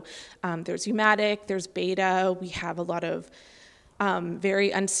 So there's U-matic, there's beta, we have a lot of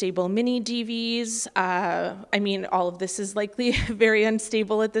very unstable mini DVs. I mean, all of this is likely very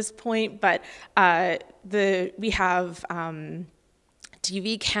unstable at this point, but we have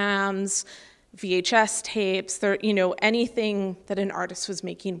DV cams, VHS tapes, you know, anything that an artist was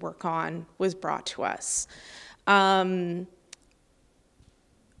making work on was brought to us. Also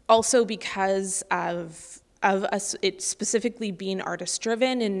because of us, it specifically being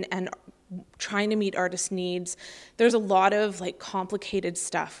artist-driven and trying to meet artist needs, there's a lot of like complicated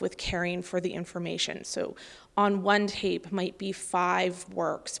stuff with caring for the information. So on one tape might be 5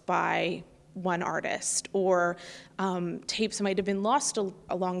 works by one artist, or tapes might have been lost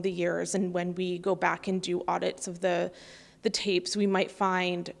along the years, and when we go back and do audits of the tapes, we might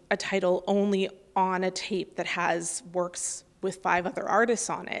find a title only on a tape that has works with 5 other artists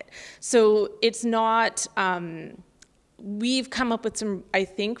on it. So it's not, we've come up with some, I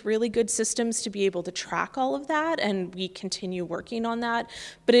think, really good systems to be able to track all of that, and we continue working on that.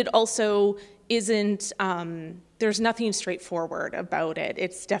 But it also isn't, there's nothing straightforward about it.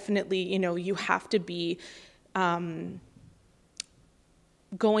 It's definitely, you know, you have to be going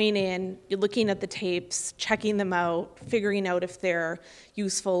in, you're looking at the tapes, checking them out, figuring out if they're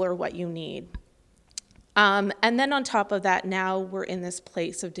useful or what you need. And then on top of that, now we're in this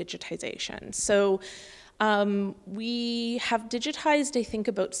place of digitization. So we have digitized, I think,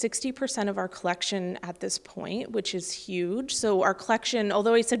 about 60% of our collection at this point, which is huge. So our collection,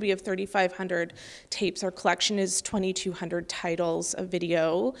 although I said we have 3,500 tapes, our collection is 2,200 titles of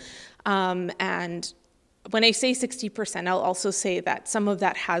video. And when I say 60%, I'll also say that some of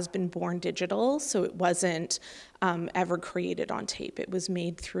that has been born digital, so it wasn't ever created on tape. It was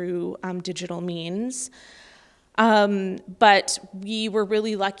made through digital means. But we were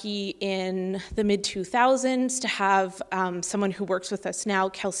really lucky in the mid-2000s to have someone who works with us now,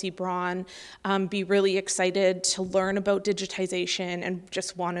 Kelsey Braun, be really excited to learn about digitization and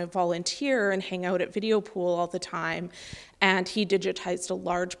just want to volunteer and hang out at Video Pool all the time. And he digitized a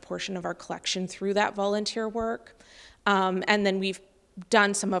large portion of our collection through that volunteer work. And then we've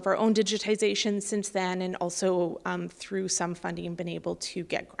done some of our own digitization since then, and also through some funding been able to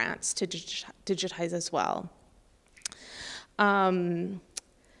get grants to digitize as well.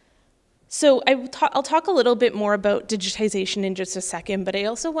 So I'll talk a little bit more about digitization in just a second, but I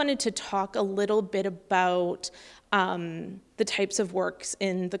also wanted to talk a little bit about the types of works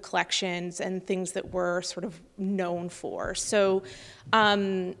in the collections and things that we're sort of known for. So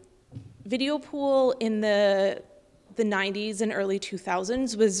Video Pool in the 90s and early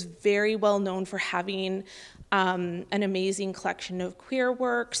 2000s was very well known for having an amazing collection of queer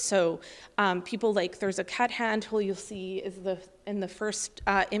work. So people like, there's a cat hand who you'll see is in the first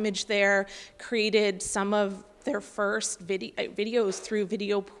image there, created some of their first videos through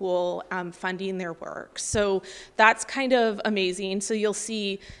Video Pool funding their work. So that's kind of amazing. So you'll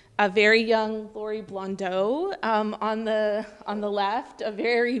see a very young Laurie Blondeau on the left, a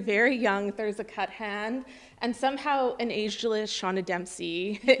very, very young, there's a cut hand, and somehow an ageless Shauna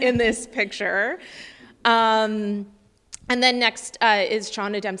Dempsey in this picture. And then next is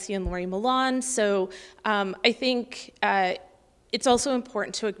Shauna Dempsey and Laurie Milan. So I think it's also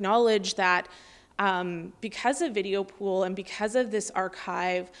important to acknowledge that because of Video Pool and because of this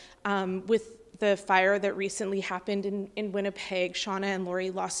archive, with the fire that recently happened in Winnipeg, Shauna and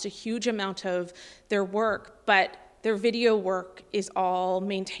Laurie lost a huge amount of their work, but their video work is all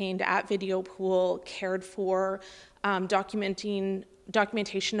maintained at Video Pool, cared for,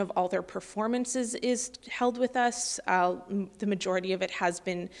 documentation of all their performances is held with us. The majority of it has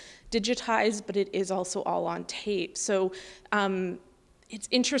been digitized, but it is also all on tape. So it's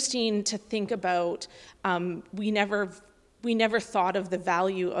interesting to think about, we never thought of the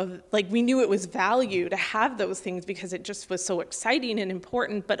value of, like, we knew it was value to have those things because it just was so exciting and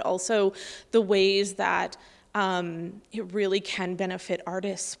important, but also the ways that it really can benefit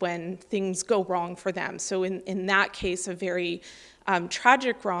artists when things go wrong for them. So in that case, a very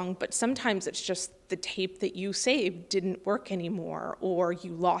tragic wrong, but sometimes it's just the tape that you saved didn't work anymore, or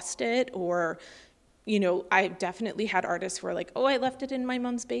you lost it, or, you know, I definitely had artists who were like, oh, I left it in my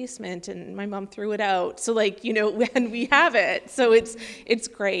mom's basement and my mom threw it out. So, like, you know, when we have it, so it's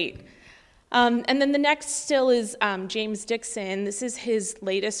great. And then the next still is James Dixon. This is his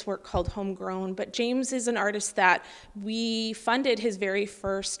latest work called Homegrown, but James is an artist that we funded his very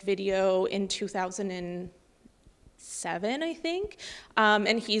first video in 2007, I think,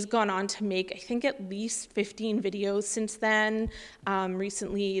 and he's gone on to make, I think, at least 15 videos since then.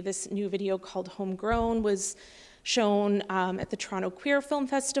 Recently, this new video called Homegrown was shown at the Toronto Queer Film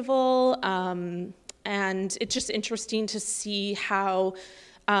Festival, and it's just interesting to see how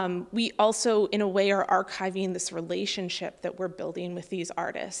we also, in a way, are archiving this relationship that we're building with these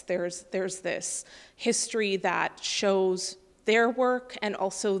artists. There's this history that shows their work and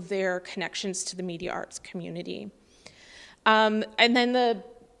also their connections to the media arts community. And then the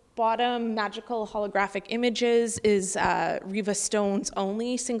bottom magical holographic images is Riva Stone's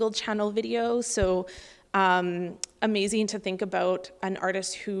only single channel video. So amazing to think about an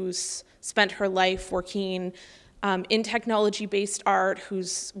artist who's spent her life working in technology-based art,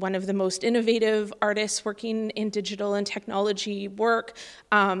 who's one of the most innovative artists working in digital and technology work,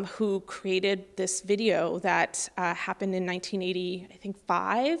 who created this video that happened in 1980, I think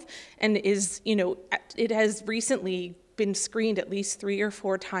 5, and is, you know, it has recently been screened at least 3 or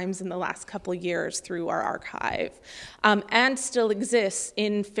 4 times in the last couple of years through our archive, and still exists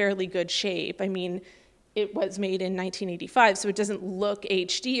in fairly good shape. I mean, it was made in 1985, so it doesn't look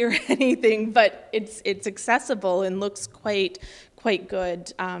HD or anything, but it's accessible and looks quite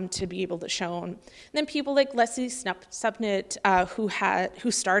good to be able to show. And then people like Leslie Supnett,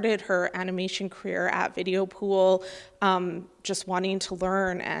 who started her animation career at Video Pool, just wanting to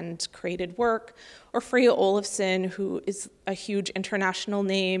learn and created work, or Freya Olofsson, who is a huge international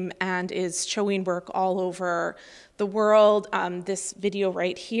name and is showing work all over the world. This video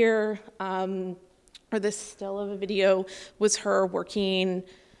right here, or this still of a video, was her working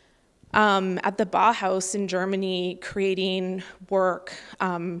at the Bauhaus in Germany, creating work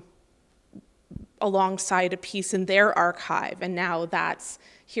alongside a piece in their archive, and now that's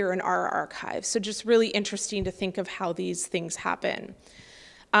here in our archive. So just really interesting to think of how these things happen.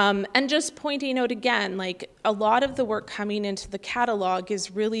 And just pointing out again, like, a lot of the work coming into the catalog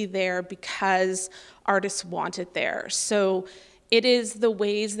is really there because artists want it there. So it is the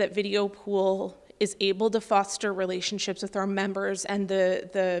ways that Video Pool is able to foster relationships with our members and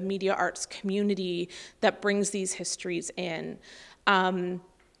the media arts community that brings these histories in.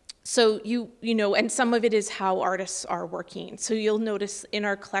 So you know, and some of it is how artists are working. So you'll notice in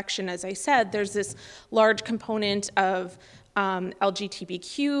our collection, as I said, there's this large component of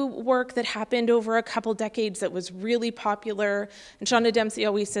LGBTQ work that happened over a couple decades that was really popular. And Shauna Dempsey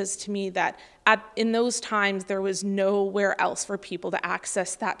always says to me that in those times, there was nowhere else for people to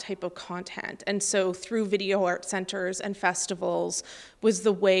access that type of content. And so through video art centers and festivals was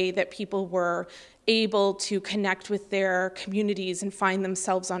the way that people were able to connect with their communities and find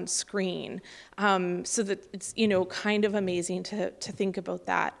themselves on screen. So that it's, kind of amazing to think about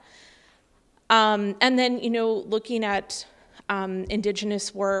that. And then, looking at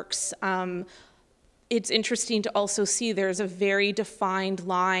Indigenous works, it's interesting to also see there's a very defined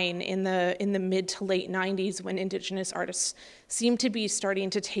line in the mid to late 90s when Indigenous artists seem to be starting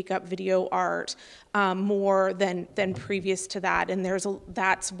to take up video art more than previous to that. And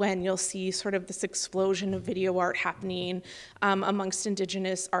that's when you'll see sort of this explosion of video art happening amongst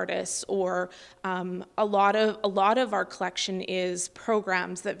Indigenous artists. Or a lot of our collection is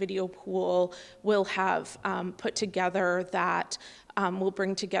programs that Video Pool will have put together that we'll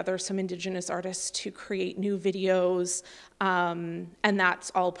bring together some Indigenous artists to create new videos, and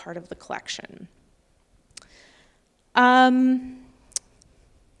that's all part of the collection.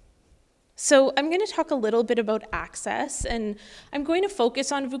 So I'm going to talk a little bit about access, and I'm going to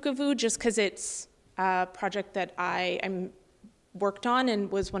focus on Vukavu just because it's a project that I'm worked on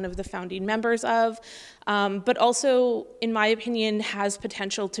and was one of the founding members of, but also, in my opinion, has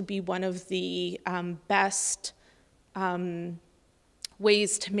potential to be one of the best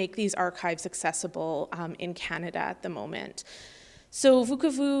ways to make these archives accessible in Canada at the moment. So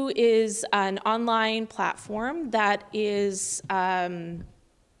Vukavu is an online platform that is a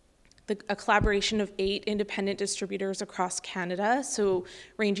collaboration of 8 independent distributors across Canada, so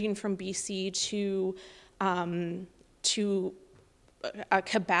ranging from BC to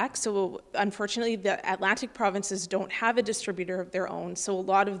Quebec. So unfortunately, the Atlantic provinces don't have a distributor of their own, so a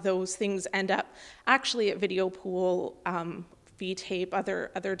lot of those things end up actually at Video Pool, V-Tape,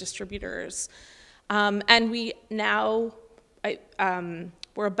 other distributors. And we now,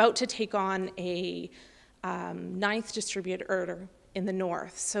 we're about to take on a 9th distributor in the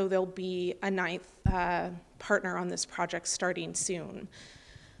north, so there'll be a 9th partner on this project starting soon.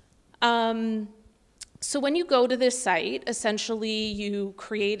 So when you go to this site, essentially you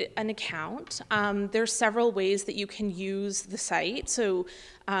create an account. There's several ways that you can use the site. So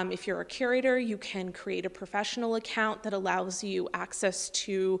if you're a curator, you can create a professional account that allows you access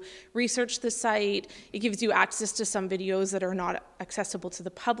to research the site. It gives you access to some videos that are not accessible to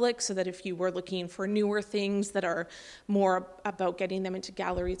the public, so that if you were looking for newer things that are more about getting them into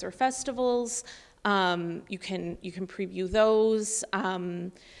galleries or festivals, you can preview those.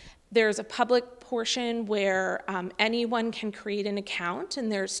 There's a public portion where anyone can create an account,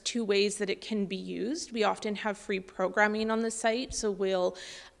 and there's 2 ways that it can be used. We often have free programming on the site, so we'll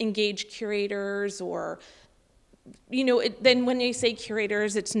engage curators or, then when they say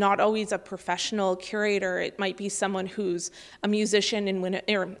curators, it's not always a professional curator. It might be someone who's a musician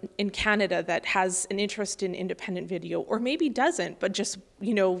in Canada that has an interest in independent video, or maybe doesn't, but just,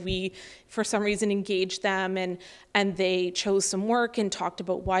 we, for some reason, engaged them and they chose some work and talked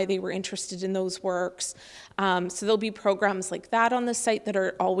about why they were interested in those works. So there'll be programs like that on the site that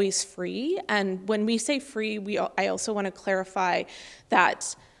are always free. And when we say free, I also want to clarify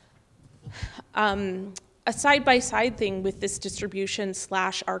that a side-by-side thing with this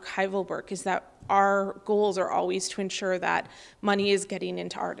distribution/archival work is that our goals are always to ensure that money is getting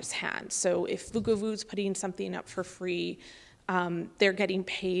into artists' hands. So if Vukavu's putting something up for free, they're getting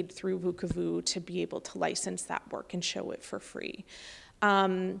paid through Vukavu to be able to license that work and show it for free.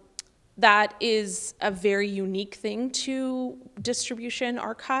 That is a very unique thing to distribution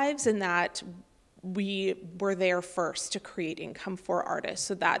archives, in that we were there first to create income for artists.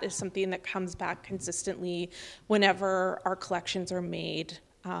 So that is something that comes back consistently whenever our collections are made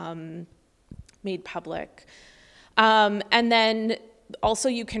public. And then also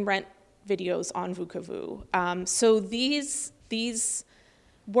you can rent videos on Vukavu. So these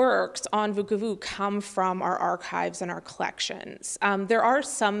works on Vukavu come from our archives and our collections. There are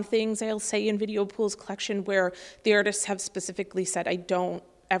some things I'll say in Video Pool's collection where the artists have specifically said, I don't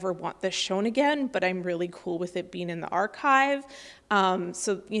ever want this shown again, but I'm really cool with it being in the archive.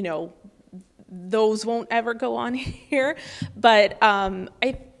 So, those won't ever go on here. But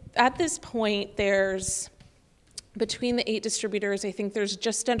at this point, there's, between the 8 distributors, I think there's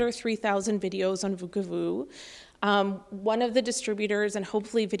just under 3,000 videos on Vukavu. One of the distributors, and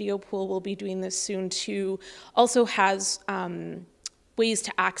hopefully Video Pool will be doing this soon too, also has ways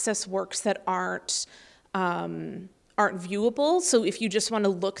to access works that aren't viewable. So if you just want to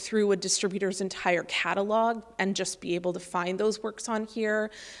look through a distributor's entire catalog and just be able to find those works on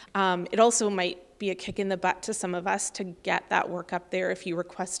here, it also might be a kick in the butt to some of us to get that work up there if you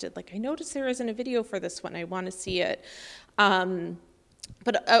requested, like, I noticed there isn't a video for this one, I want to see it.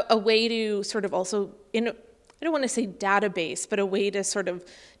 But a way to sort of also, I don't want to say database, but a way to sort of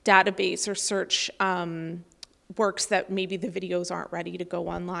database or search works that maybe the videos aren't ready to go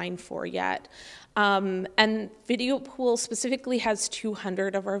online for yet. And Video Pool specifically has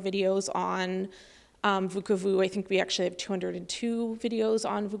 200 of our videos on Vukavu. I think we actually have 202 videos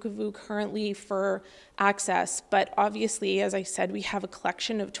on Vukavu currently for access, but obviously, as I said, we have a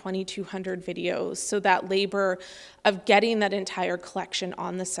collection of 2,200 videos, so that labor of getting that entire collection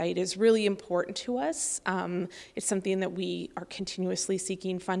on the site is really important to us. It's something that we are continuously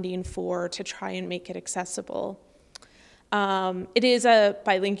seeking funding for to try and make it accessible. It is a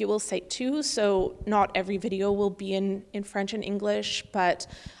bilingual site too, so not every video will be in French and English, but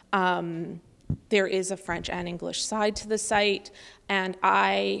there is a French and English side to the site, and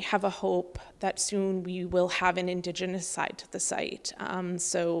I have a hope that soon we will have an Indigenous side to the site.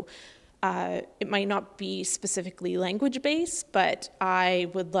 It might not be specifically language-based, but I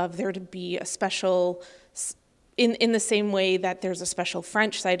would love there to be a special, in the same way that there's a special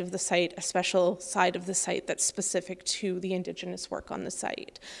French side of the site, a special side of the site that's specific to the Indigenous work on the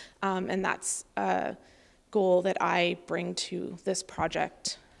site. And that's a goal that I bring to this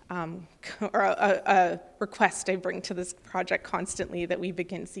project. Or a request I bring to this project constantly, that we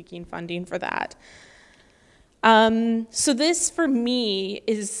begin seeking funding for that. So this, for me,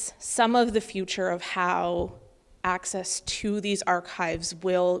 is some of the future of how access to these archives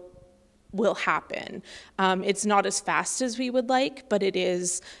will happen. It's not as fast as we would like, but it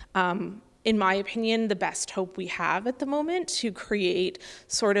is, in my opinion, the best hope we have at the moment to create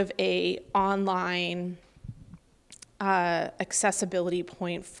sort of a online accessibility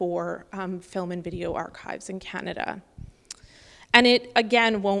point for film and video archives in Canada. And it,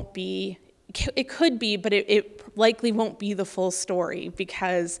 again, won't be, it could be, but it likely won't be the full story,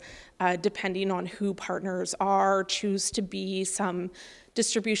 because depending on who partners are, choose to be, some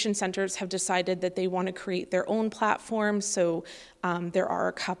distribution centers have decided that they want to create their own platforms, so there are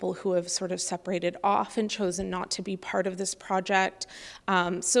a couple who have sort of separated off and chosen not to be part of this project.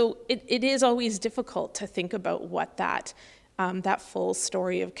 So it is always difficult to think about what that full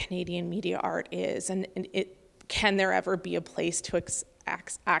story of Canadian media art is, and can there ever be a place to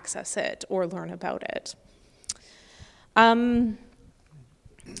access it or learn about it.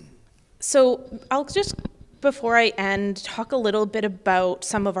 So I'll just, before I end, talk a little bit about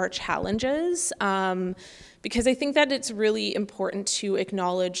some of our challenges, because I think that it's really important to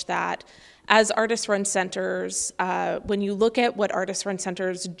acknowledge that as artist-run centers, when you look at what artist-run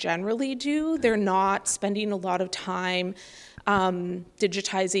centers generally do, they're not spending a lot of time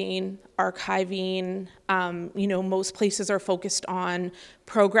digitizing, archiving. Most places are focused on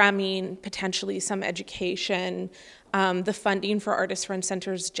programming, potentially some education. The funding for artist-run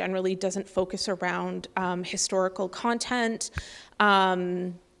centers generally doesn't focus around historical content.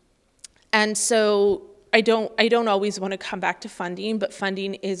 And so I don't always want to come back to funding, but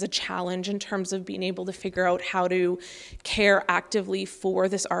funding is a challenge in terms of being able to figure out how to care actively for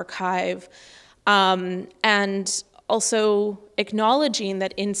this archive. And also acknowledging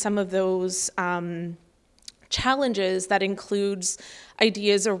that in some of those challenges, that includes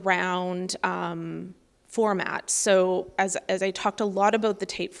ideas around formats. So as I talked a lot about the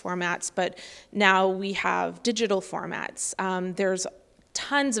tape formats, but now we have digital formats. There's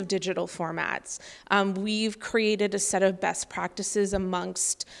tons of digital formats. We've created a set of best practices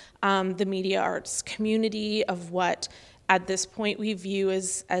amongst the media arts community of what at this point we view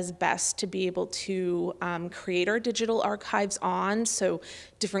as best to be able to create our digital archives on. So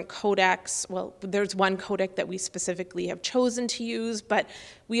different codecs, well, there's one codec that we specifically have chosen to use, but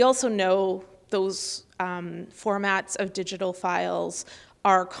we also know those formats of digital files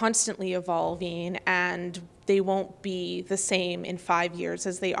are constantly evolving, and they won't be the same in 5 years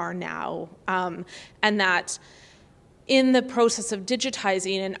as they are now. And that in the process of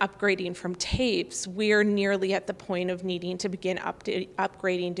digitizing and upgrading from tapes, we're nearly at the point of needing to begin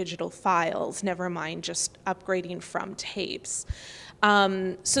upgrading digital files, never mind just upgrading from tapes.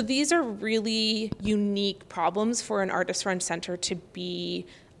 So these are really unique problems for an artist-run center to be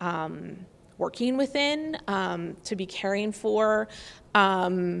working within, to be caring for.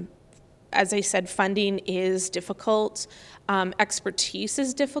 As I said, funding is difficult. Expertise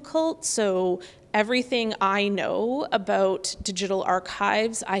is difficult. So everything I know about digital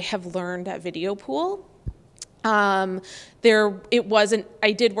archives, I have learned at Video Pool. I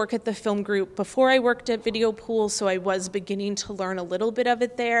did work at the film group before I worked at Video Pool, so I was beginning to learn a little bit of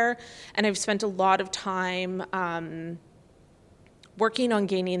it there. And I've spent a lot of time working on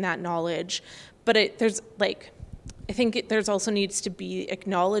gaining that knowledge. but there's like, I think there's also needs to be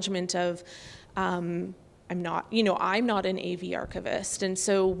acknowledgement of, I'm not an AV archivist, and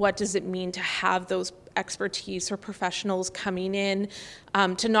so what does it mean to have those expertise or professionals coming in,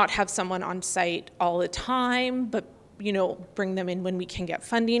 to not have someone on site all the time, but bring them in when we can get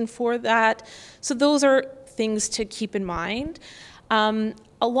funding for that. So those are things to keep in mind,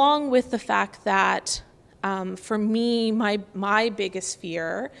 along with the fact that for me, my biggest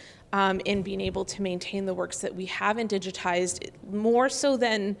fear in being able to maintain the works that we haven't digitized, more so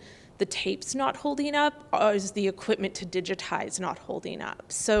than the tapes not holding up, is the equipment to digitize not holding up.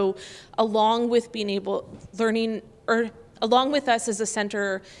 So along with along with us as a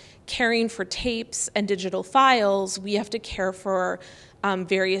center caring for tapes and digital files, we have to care for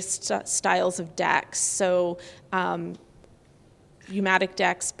various styles of decks. So U-matic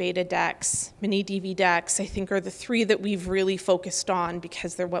decks, beta decks, mini DV decks, I think are the three that we've really focused on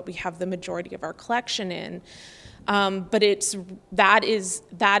because they're what we have the majority of our collection in. But that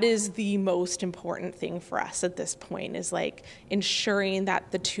is the most important thing for us at this point, is like ensuring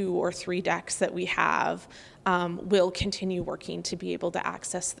that the 2 or 3 decks that we have will continue working to be able to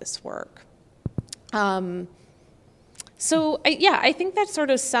access this work. I think that sort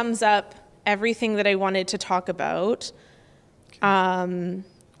of sums up everything that I wanted to talk about.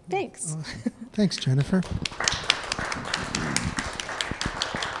 Thanks. Thanks, Jennifer.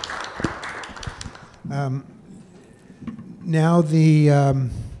 Now the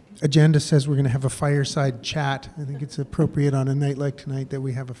agenda says we're going to have a fireside chat. I think it's appropriate on a night like tonight that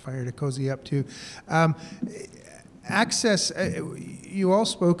we have a fire to cozy up to. Access, you all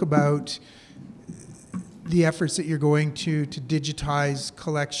spoke about the efforts that you're going to digitize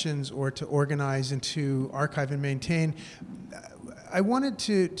collections or to organize and to archive and maintain. I wanted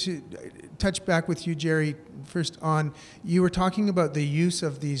to touch back with you, Gerry, first on, you were talking about the use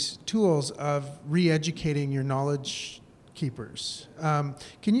of these tools of re-educating your knowledge keepers.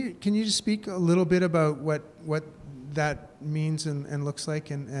 Can you just speak a little bit about what that means and looks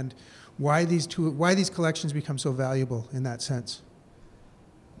like, and why these collections become so valuable in that sense?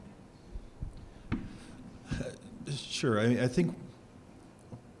 Sure. I think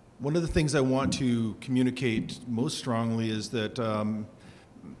one of the things I want to communicate most strongly is that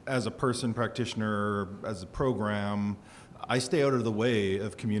as a person, practitioner, as a program, I stay out of the way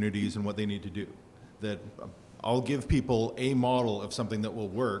of communities and what they need to do. That I'll give people a model of something that will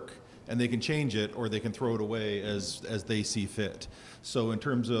work, and they can change it or they can throw it away as they see fit. So in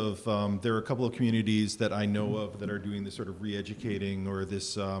terms of, there are a couple of communities that I know of that are doing this sort of re-educating or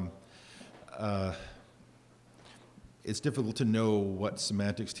this, it's difficult to know what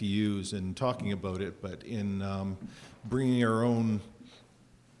semantics to use in talking about it, but in bringing our own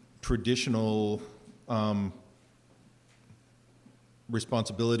traditional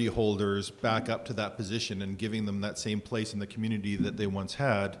responsibility holders back up to that position and giving them that same place in the community that they once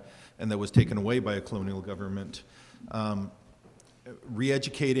had and that was taken away by a colonial government.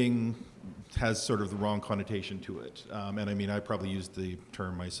 Re-educating has sort of the wrong connotation to it. And I mean, I probably used the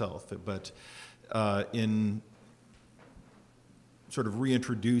term myself, but in sort of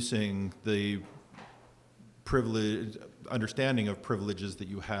reintroducing the understanding of privileges that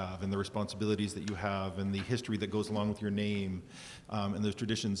you have and the responsibilities that you have and the history that goes along with your name and those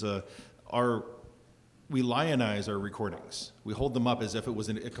traditions, we lionize our recordings. We hold them up as if it was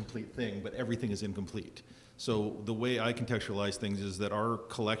a complete thing, but everything is incomplete. So the way I contextualize things is that our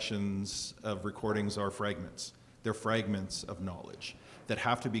collections of recordings are fragments. They're fragments of knowledge that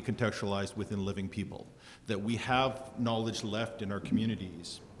have to be contextualized within living people. That we have knowledge left in our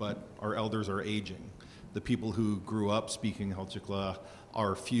communities, but our elders are aging. The people who grew up speaking Heiltsuk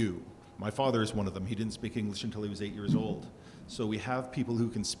are few. My father is one of them. He didn't speak English until he was 8 years old. So we have people who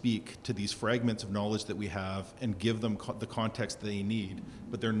can speak to these fragments of knowledge that we have and give them the context they need,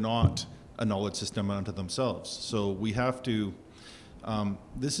 but they're not a knowledge system unto themselves. So we have to,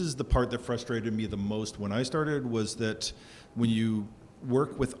 this is the part that frustrated me the most when I started, was that when you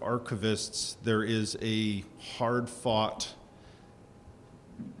work with archivists, there is a hard-fought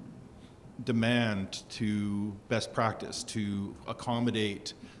demand to best practice, to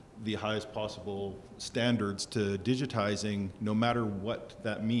accommodate the highest possible standards to digitizing, no matter what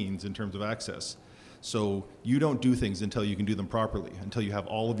that means in terms of access. So you don't do things until you can do them properly, until you have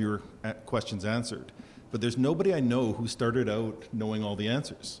all of your questions answered. But there's nobody I know who started out knowing all the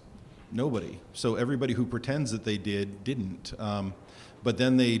answers. Nobody. So everybody who pretends that they didn't. But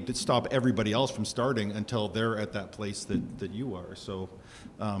then they stop everybody else from starting until they're at that place that you are. So,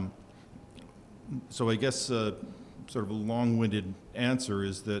 so I guess sort of a long-winded answer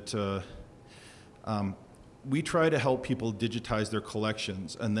is that we try to help people digitize their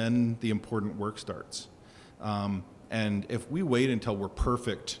collections, and then the important work starts. And if we wait until we're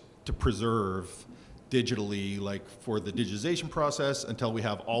perfect to preserve digitally, like for the digitization process, until we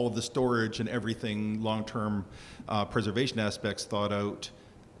have all of the storage and everything, long-term preservation aspects thought out,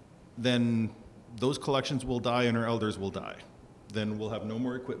 then those collections will die and our elders will die. Then we'll have no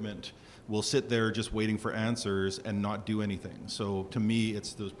more equipment. We'll sit there just waiting for answers and not do anything. So to me,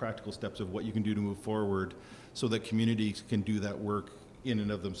 it's those practical steps of what you can do to move forward so that communities can do that work in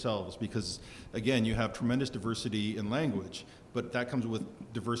and of themselves. Because again, you have tremendous diversity in language, but that comes with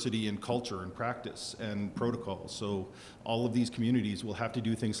diversity in culture and practice and protocols. So all of these communities will have to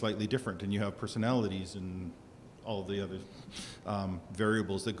do things slightly different, and you have personalities and all of the other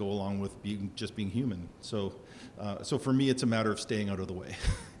variables that go along with just being human. So, so for me, it's a matter of staying out of the way.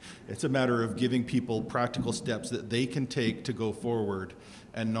 It's a matter of giving people practical steps that they can take to go forward,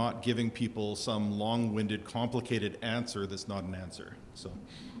 and not giving people some long-winded, complicated answer that's not an answer. So.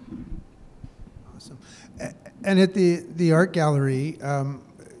 Awesome. And at the art gallery,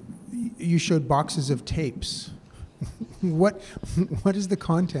 you showed boxes of tapes. What is the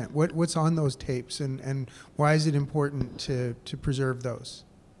content? What's on those tapes, and why is it important to preserve those?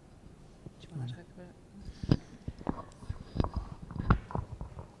 Do you want to talk about?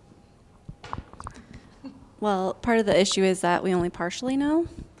 Well, part of the issue is that we only partially know.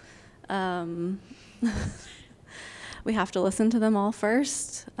 We have to listen to them all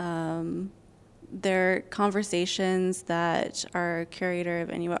first. They're conversations that our curator of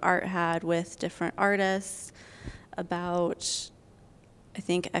Inuit art had with different artists about, I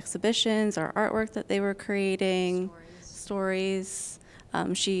think, exhibitions or artwork that they were creating, stories.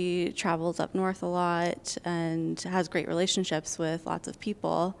 She travels up north a lot and has great relationships with lots of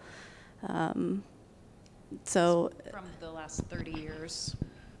people. So from the last 30 years.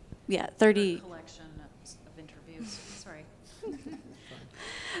 Yeah, 30. Collection of interviews. Sorry.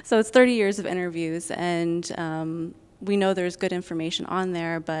 So it's 30 years of interviews, and we know there's good information on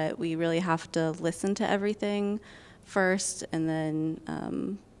there, but we really have to listen to everything first and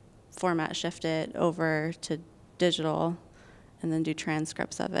then format shift it over to digital and then do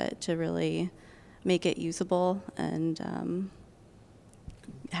transcripts of it to really make it usable and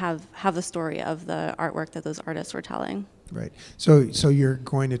have the story of the artwork that those artists were telling. Right. So you're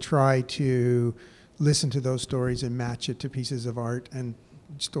going to try to listen to those stories and match it to pieces of art and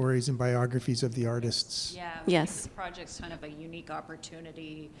stories and biographies of the artists. Yeah. Yes. This project's kind of a unique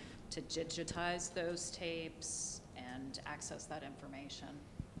opportunity to digitize those tapes and access that information.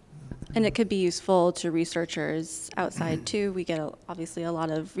 And it could be useful to researchers outside too. We get obviously a lot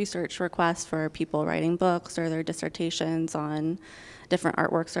of research requests for people writing books or their dissertations on different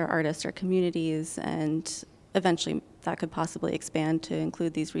artworks or artists or communities, and eventually that could possibly expand to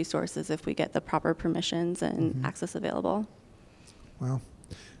include these resources if we get the proper permissions and access available. Wow,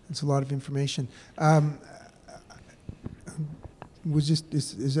 that's a lot of information. Was just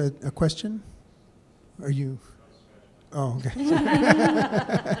is that a question? Are you? Oh, okay.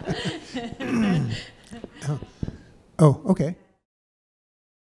 Oh, okay.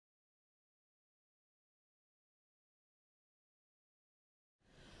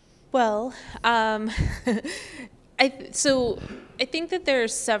 Well, so I think that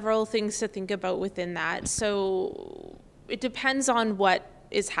there's several things to think about within that. So it depends on what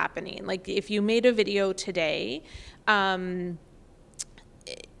is happening. Like if you made a video today,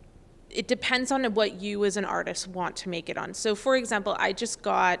 it depends on what you as an artist want to make it on. So for example, I just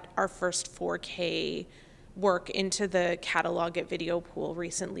got our first 4K work into the catalog at Video Pool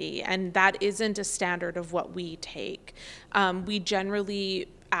recently, and that isn't a standard of what we take. We generally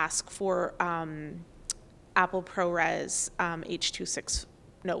ask for Apple ProRes H.264,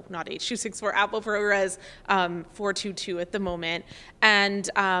 no, not H.264, Apple ProRes 422 at the moment, and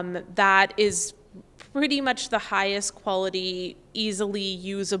that is pretty much the highest quality, easily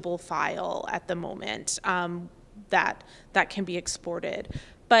usable file at the moment that can be exported.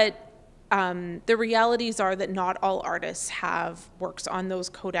 But the realities are that not all artists have works on those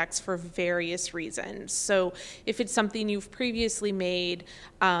codecs for various reasons. So if it's something you've previously made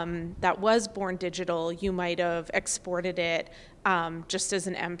that was born digital, you might have exported it just as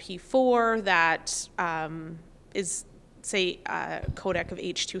an MP4 that is, say, a codec of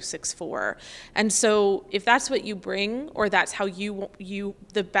H.264. And so if that's what you bring, or that's how you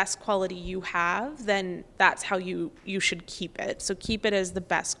the best quality you have, then that's how you should keep it. So keep it as the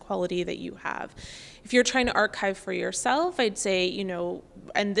best quality that you have. If you're trying to archive for yourself, I'd say, you know,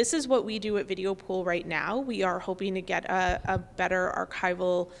 and this is what we do at Video Pool right now. We are hoping to get a better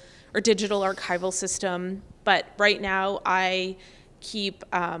archival or digital archival system. But right now I keep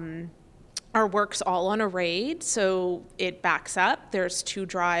our work's all on a RAID, so it backs up. There's 2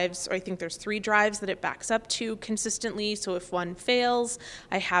 drives, or I think there's 3 drives that it backs up to consistently. So if one fails,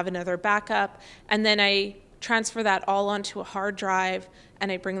 I have another backup. And then I transfer that all onto a hard drive,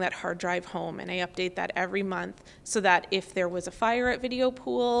 and I bring that hard drive home, and I update that every month so that if there was a fire at Video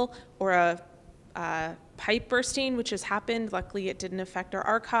Pool or a pipe bursting, which has happened, luckily it didn't affect our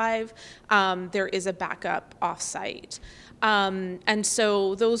archive, there is a backup offsite. And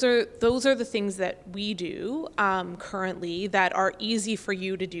so those are the things that we do currently that are easy for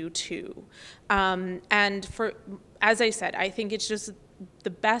you to do too. And as I said, I think it's just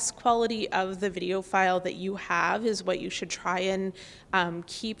the best quality of the video file that you have is what you should try and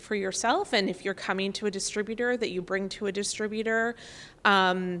keep for yourself. And if you're coming to a distributor, that you bring to a distributor.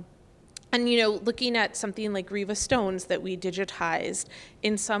 And, you know, looking at something like Riva Stones that we digitized,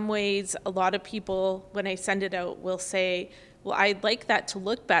 in some ways, a lot of people, when I send it out, will say, well, I'd like that to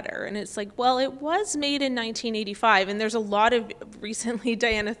look better. And it's like, well, it was made in 1985. And there's a lot of, recently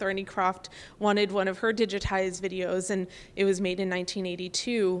Diana Thornycroft wanted one of her digitized videos, and it was made in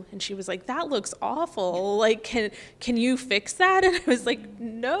 1982. And she was like, that looks awful. Like, can you fix that? And I was like,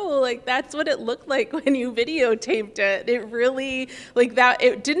 no, like, that's what it looked like when you videotaped it. It really, like that,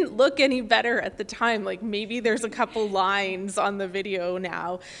 it didn't look any better at the time. Like, maybe there's a couple lines on the video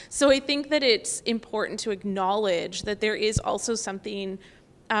now. So I think that it's important to acknowledge that there is also something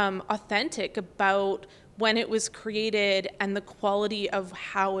authentic about when it was created and the quality of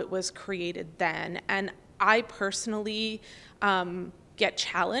how it was created then. And I personally get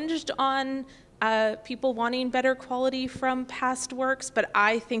challenged on people wanting better quality from past works, but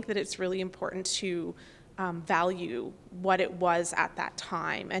I think that it's really important to value what it was at that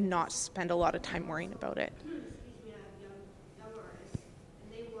time and not spend a lot of time worrying about it. Young artists,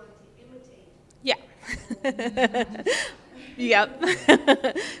 and they want to imitate. Yeah. Yep,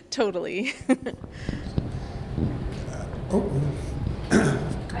 totally. Couple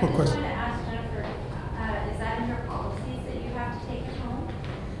I questions. just wanted to ask Jennifer, is that in your policies that you have to take it home?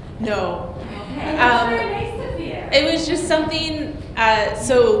 No. Okay, that's very nice of you. It was just something,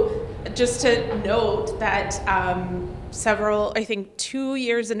 so just to note that several, I think 2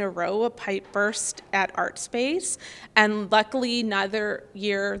 years in a row, a pipe burst at Art Space, and luckily neither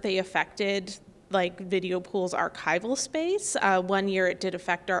year they affected like Video Pool's archival space. 1 year it did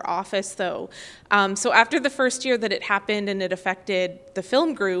affect our office though. So after the first year that it happened and it affected the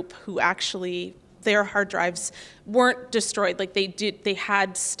film group, who actually, their hard drives weren't destroyed, like they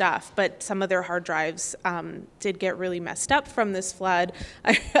had stuff, but some of their hard drives did get really messed up from this flood.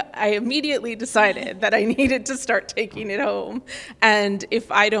 I immediately decided that I needed to start taking it home. And if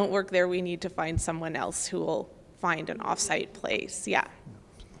I don't work there, we need to find someone else who will find an offsite place, yeah.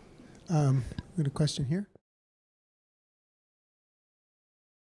 We got a question here.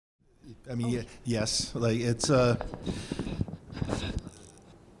 I mean, yes, like it's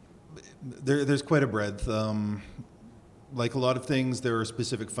there's quite a breadth. Like a lot of things, there are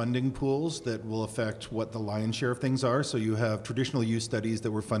specific funding pools that will affect what the lion's share of things are. So you have traditional use studies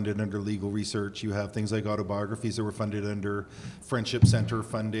that were funded under legal research. You have things like autobiographies that were funded under Friendship Center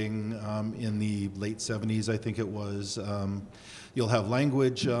funding in the late 70s, I think it was. You'll have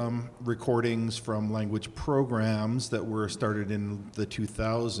language recordings from language programs that were started in the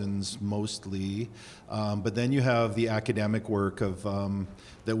 2000s mostly. But then you have the academic work of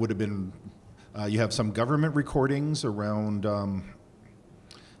that would have been you have some government recordings around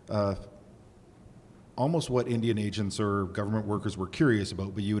almost what Indian agents or government workers were curious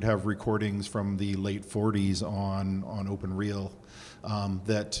about, but you would have recordings from the late 40s on open reel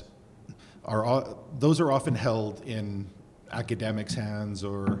that are, those are often held in academics' hands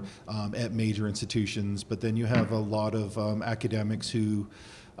or at major institutions, but then you have a lot of academics who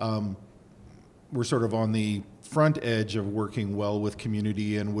were sort of on the front edge of working well with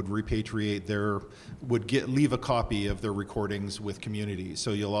community and would repatriate leave a copy of their recordings with communities.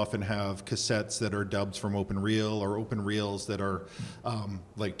 So you'll often have cassettes that are dubs from open reel, or open reels that are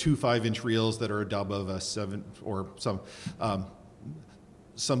like 2 5-inch reels that are a dub of a 7, or some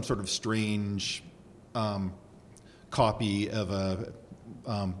sort of strange copy of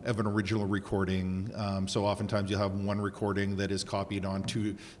an original recording. So oftentimes you'll have one recording that is copied on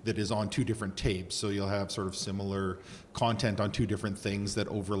on 2 different tapes. So you'll have sort of similar content on 2 different things that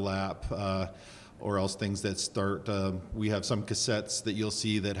overlap, or else things that start. We have some cassettes that you'll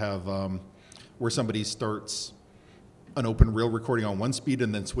see that have where somebody starts an open reel recording on 1 speed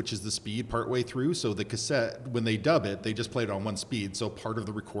and then switches the speed partway through. So the cassette, when they dub it, they just play it on 1 speed. So part of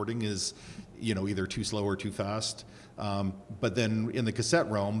the recording is, you know, either too slow or too fast. But then in the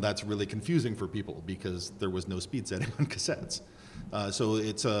cassette realm, that's really confusing for people because there was no speed setting on cassettes. So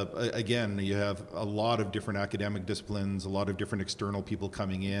it's again, you have a lot of different academic disciplines, a lot of different external people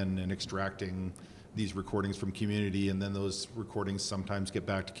coming in and extracting these recordings from community, and then those recordings sometimes get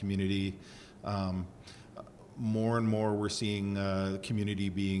back to community. More and more we're seeing community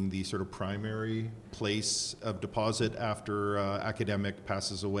being the sort of primary place of deposit after academic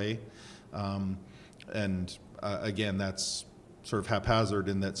passes away. Again, that's sort of haphazard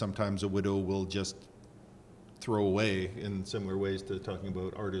in that sometimes a widow will just throw away, in similar ways to talking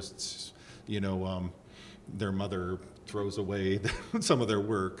about artists, their mother throws away some of their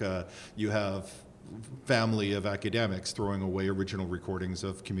work. You have family of academics throwing away original recordings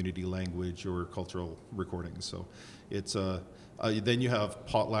of community language or cultural recordings. So it's then you have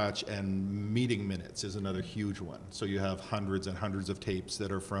potlatch and meeting minutes is another huge one. So you have hundreds and hundreds of tapes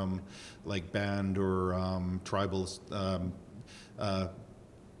that are from like band or tribal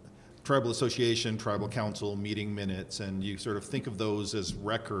association, tribal council meeting minutes, and you sort of think of those as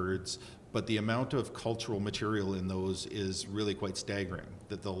records, but the amount of cultural material in those is really quite staggering.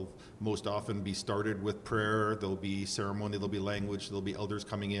 That they'll most often be started with prayer, there'll be ceremony, there'll be language, there'll be elders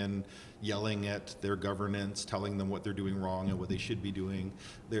coming in, yelling at their governance, telling them what they're doing wrong and what they should be doing.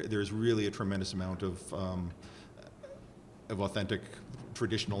 There's really a tremendous amount of authentic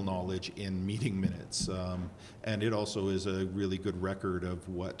traditional knowledge in meeting minutes. And it also is a really good record of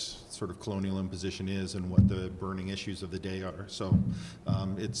what sort of colonial imposition is and what the burning issues of the day are. So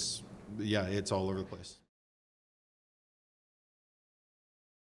it's all over the place.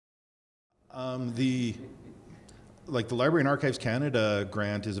 The Library and Archives Canada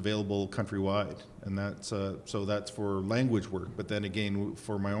grant is available countrywide, and that's for language work. But then again,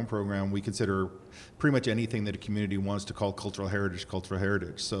 for my own program, we consider pretty much anything that a community wants to call cultural heritage.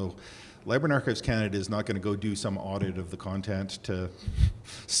 So Library and Archives Canada is not going to go do some audit of the content to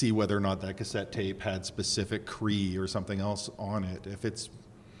see whether or not that cassette tape had specific Cree or something else on it. If it's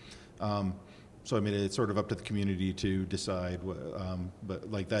so I mean, it's sort of up to the community to decide.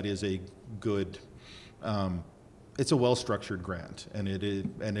 But like that is a good. It's a well-structured grant, and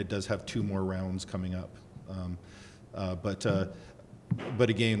it does have 2 more rounds coming up. But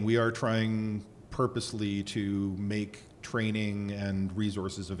again, we are trying purposely to make training and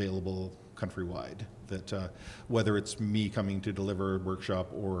resources available countrywide. That whether it's me coming to deliver a workshop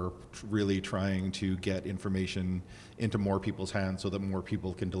or really trying to get information into more people's hands so that more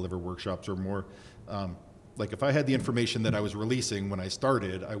people can deliver workshops, or more. Like if I had the information that I was releasing when I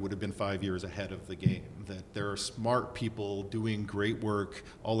started, I would have been 5 years ahead of the game. That there are smart people doing great work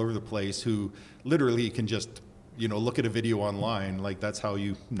all over the place who literally can just, look at a video online. Like that's how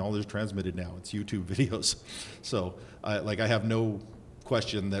knowledge transmitted now. It's YouTube videos. So I have no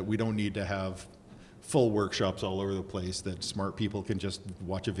question that we don't need to have full workshops all over the place, that smart people can just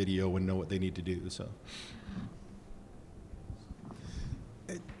watch a video and know what they need to do. So.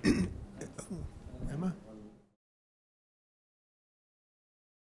 Emma?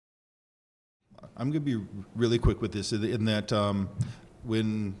 I'm going to be really quick with this in that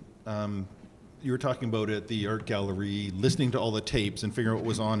when you were talking about at the art gallery, listening to all the tapes and figuring out what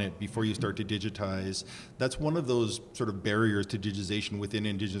was on it before you start to digitize, that's one of those sort of barriers to digitization within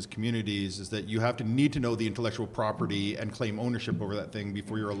Indigenous communities, is that you need to know the intellectual property and claim ownership over that thing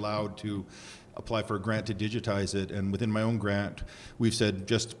before you're allowed to apply for a grant to digitize it. And within my own grant, we've said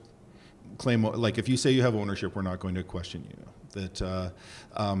just claim, like if you say you have ownership, we're not going to question you.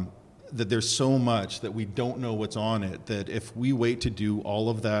 That there's so much that we don't know what's on it, that if we wait to do all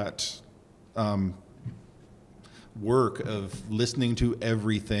of that work of listening to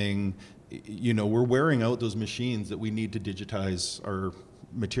everything, we're wearing out those machines that we need to digitize our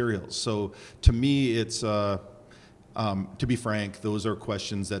materials. So to me, it's, to be frank, those are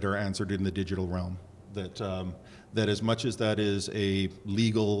questions that are answered in the digital realm. That as much as that is a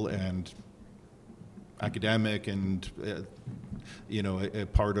legal and academic and a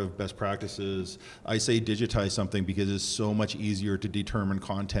part of best practices, I say digitize something because it's so much easier to determine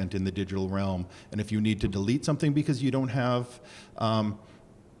content in the digital realm. And if you need to delete something because you don't have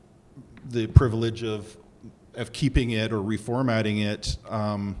the privilege of keeping it or reformatting it,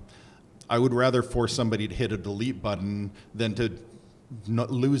 I would rather force somebody to hit a delete button than to not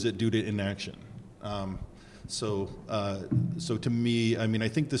lose it due to inaction. So to me, I mean, I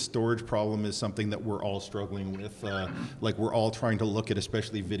think the storage problem is something that we're all struggling with. Like we're all trying to look at,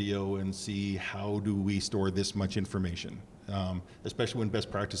 especially video, and see how do we store this much information. especially when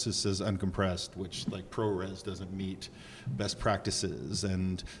best practices says uncompressed, which like ProRes doesn't meet best practices.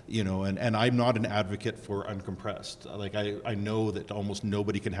 And, you know, and I'm not an advocate for uncompressed. Like I know that almost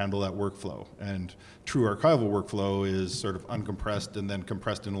nobody can handle that workflow. And true archival workflow is sort of uncompressed and then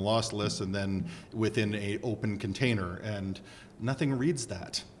compressed in a lossless and then within a open container. And nothing reads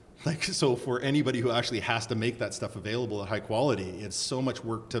that. Like, so for anybody who actually has to make that stuff available at high quality, it's so much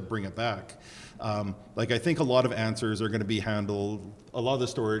work to bring it back. Like, I think a lot of answers are going to be handled, a lot of the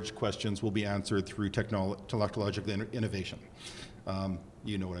storage questions will be answered through technological innovation.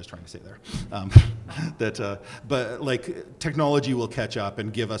 You know what I was trying to say there. But like, technology will catch up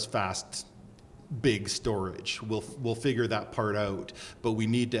and give us fast, big storage. We'll figure that part out, but we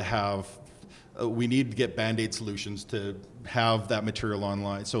need to have we need to get Band-Aid solutions to have that material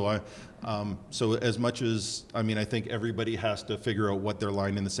online. So so as much as, I mean, I think everybody has to figure out what their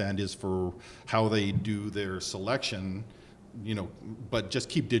line in the sand is for how they do their selection, you know, but just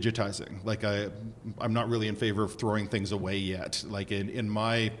keep digitizing. Like I'm not really in favor of throwing things away yet. Like in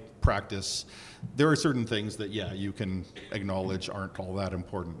my practice, there are certain things that, yeah, you can acknowledge aren't all that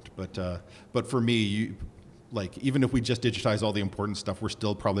important. But for me, like, even if we just digitize all the important stuff, we're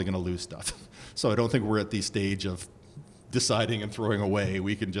still probably going to lose stuff. So I don't think we're at the stage of deciding and throwing away.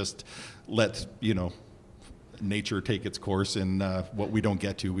 We can just let, you know, nature take its course, and what we don't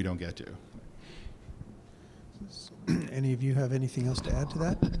get to, we don't get to. Any of you have anything else to add to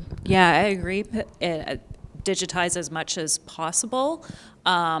that? Yeah, I agree. Digitize as much as possible.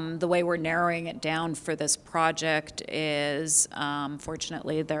 The way we're narrowing it down for this project is,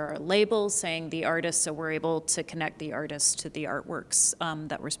 fortunately, there are labels saying the artist, so we're able to connect the artist to the artworks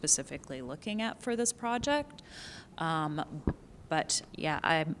that we're specifically looking at for this project. But yeah,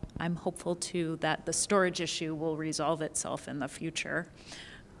 I'm hopeful too that the storage issue will resolve itself in the future.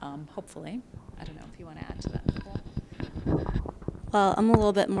 Hopefully. I don't know if you want to add to that, Nicole. Well, I'm a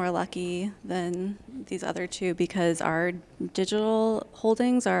little bit more lucky than these other two because our digital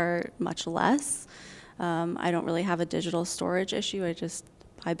holdings are much less. I don't really have a digital storage issue. I just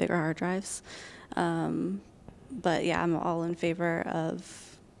buy bigger hard drives. But yeah, I'm all in favor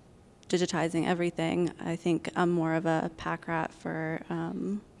of digitizing everything. I think I'm more of a pack rat for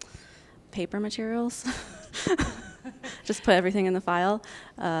paper materials. Just put everything in the file.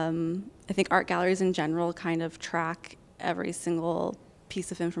 I think art galleries in general kind of track every single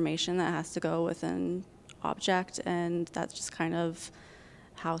piece of information that has to go with an object, and that's just kind of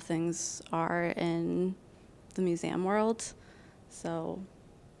how things are in the museum world. So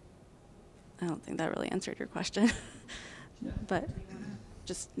I don't think that really answered your question. But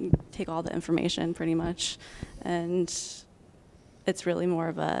just take all the information pretty much, and it's really more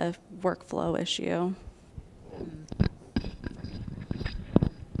of a workflow issue.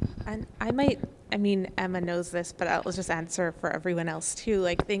 And I mean, Emma knows this, but I'll just answer for everyone else too.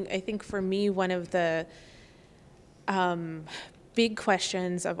 Like, I think for me, one of the big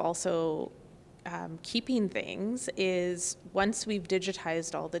questions of also keeping things is, once we've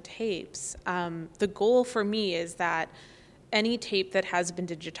digitized all the tapes, the goal for me is that any tape that has been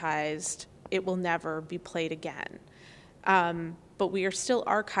digitized, it will never be played again. But we are still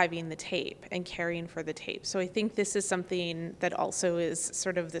archiving the tape and caring for the tape. So I think this is something that also is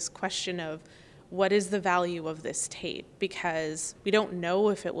sort of this question of, what is the value of this tape? Because we don't know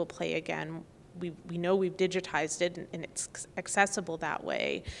if it will play again. We know we've digitized it and it's accessible that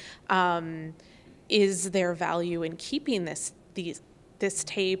way. Is there value in keeping this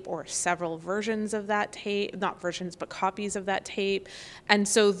tape or several versions of that tape, not versions, but copies of that tape? And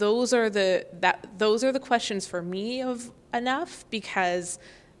so those are the questions for me of enough, because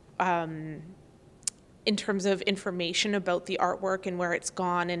in terms of information about the artwork and where it's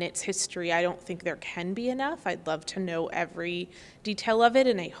gone and its history, I don't think there can be enough. I'd love to know every detail of it,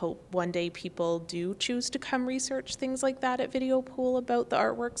 and I hope one day people do choose to come research things like that at Video Pool about the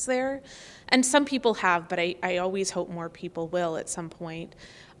artworks there. And some people have, but I always hope more people will at some point.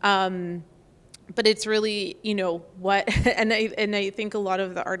 But it's really, you know, what, and I think a lot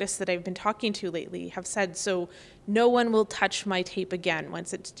of the artists that I've been talking to lately have said, so no one will touch my tape again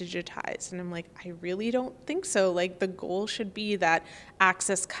once it's digitized. And I'm like, I really don't think so. Like, the goal should be that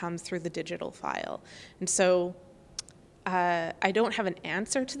access comes through the digital file. And so I don't have an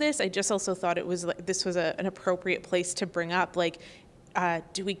answer to this. I just also thought this was an appropriate place to bring up, like,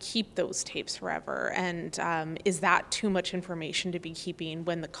 do we keep those tapes forever? And is that too much information to be keeping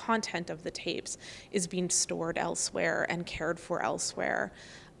when the content of the tapes is being stored elsewhere and cared for elsewhere,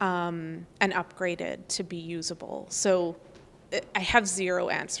 and upgraded to be usable? So I have zero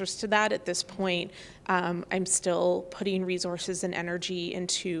answers to that at this point. I'm still putting resources and energy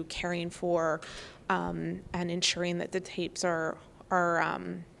into caring for and ensuring that the tapes are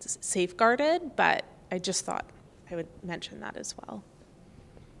safeguarded, but I just thought I would mention that as well.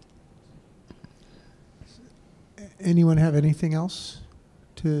 Anyone have anything else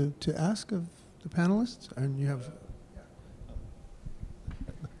to ask of the panelists? And you have...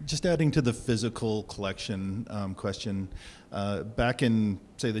 Just adding to the physical collection question, back in,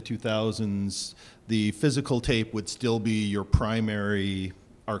 say, the 2000s, the physical tape would still be your primary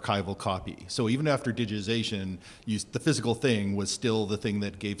archival copy. So even after digitization, the physical thing was still the thing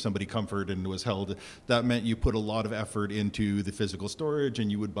that gave somebody comfort and was held. That meant you put a lot of effort into the physical storage, and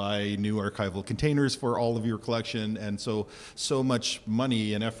you would buy new archival containers for all of your collection, and so much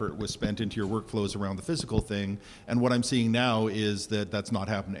money and effort was spent into your workflows around the physical thing. And what I'm seeing now is that that's not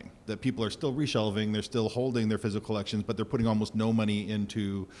happening, that people are still reshelving, they're still holding their physical collections, but they're putting almost no money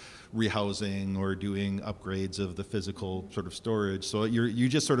into rehousing or doing upgrades of the physical sort of storage. So you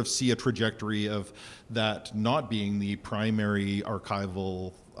just sort of see a trajectory of that not being the primary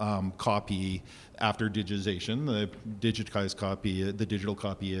archival copy after digitization. The digitized copy, the digital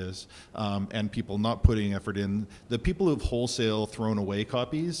copy is, and people not putting effort in. The people who've wholesale thrown away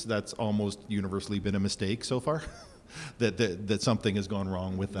copies, that's almost universally been a mistake so far. that something has gone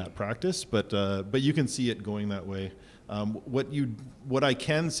wrong with that practice, but you can see it going that way. What I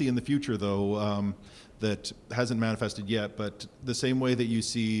can see in the future, though, that hasn't manifested yet, but the same way that you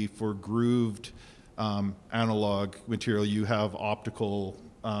see for grooved analog material, you have optical,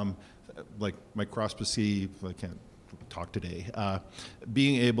 like microscopy. I can't talk today.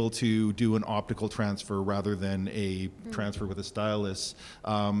 Being able to do an optical transfer rather than a transfer with a stylus.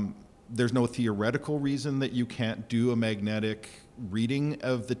 There's no theoretical reason that you can't do a magnetic reading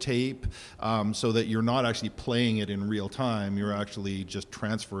of the tape, so that you're not actually playing it in real time. You're actually just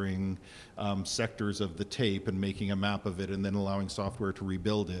transferring sectors of the tape and making a map of it and then allowing software to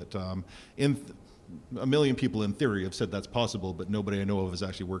rebuild it. A million people in theory have said that's possible, but nobody I know of has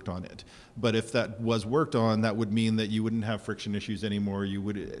actually worked on it. But if that was worked on, that would mean that you wouldn't have friction issues anymore.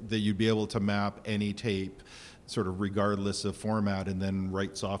 That you'd be able to map any tape sort of regardless of format, and then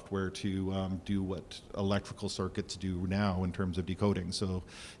write software to do what electrical circuits do now in terms of decoding. So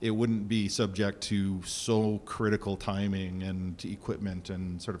it wouldn't be subject to so critical timing and equipment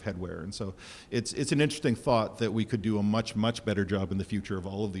and sort of headwear. And so it's an interesting thought that we could do a much, much better job in the future of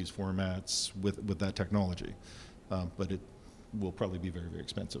all of these formats with that technology. But it will probably be very, very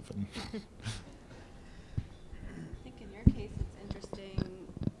expensive. And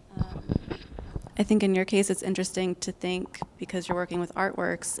I think in your case it's interesting to think, because you're working with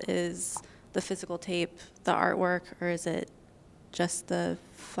artworks, is the physical tape the artwork, or is it just the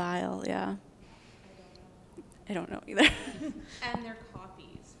file? Yeah. I don't know either. And they're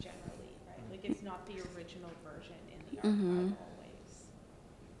copies generally, right? Like it's not the original version in the archive always.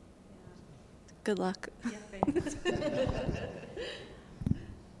 Yeah. Good luck. Yeah, thanks.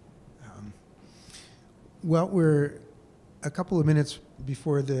 Well, we're a couple of minutes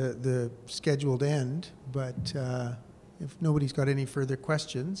before the scheduled end, but if nobody's got any further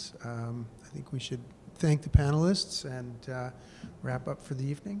questions, I think we should thank the panelists and wrap up for the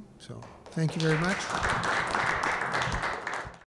evening. So thank you very much.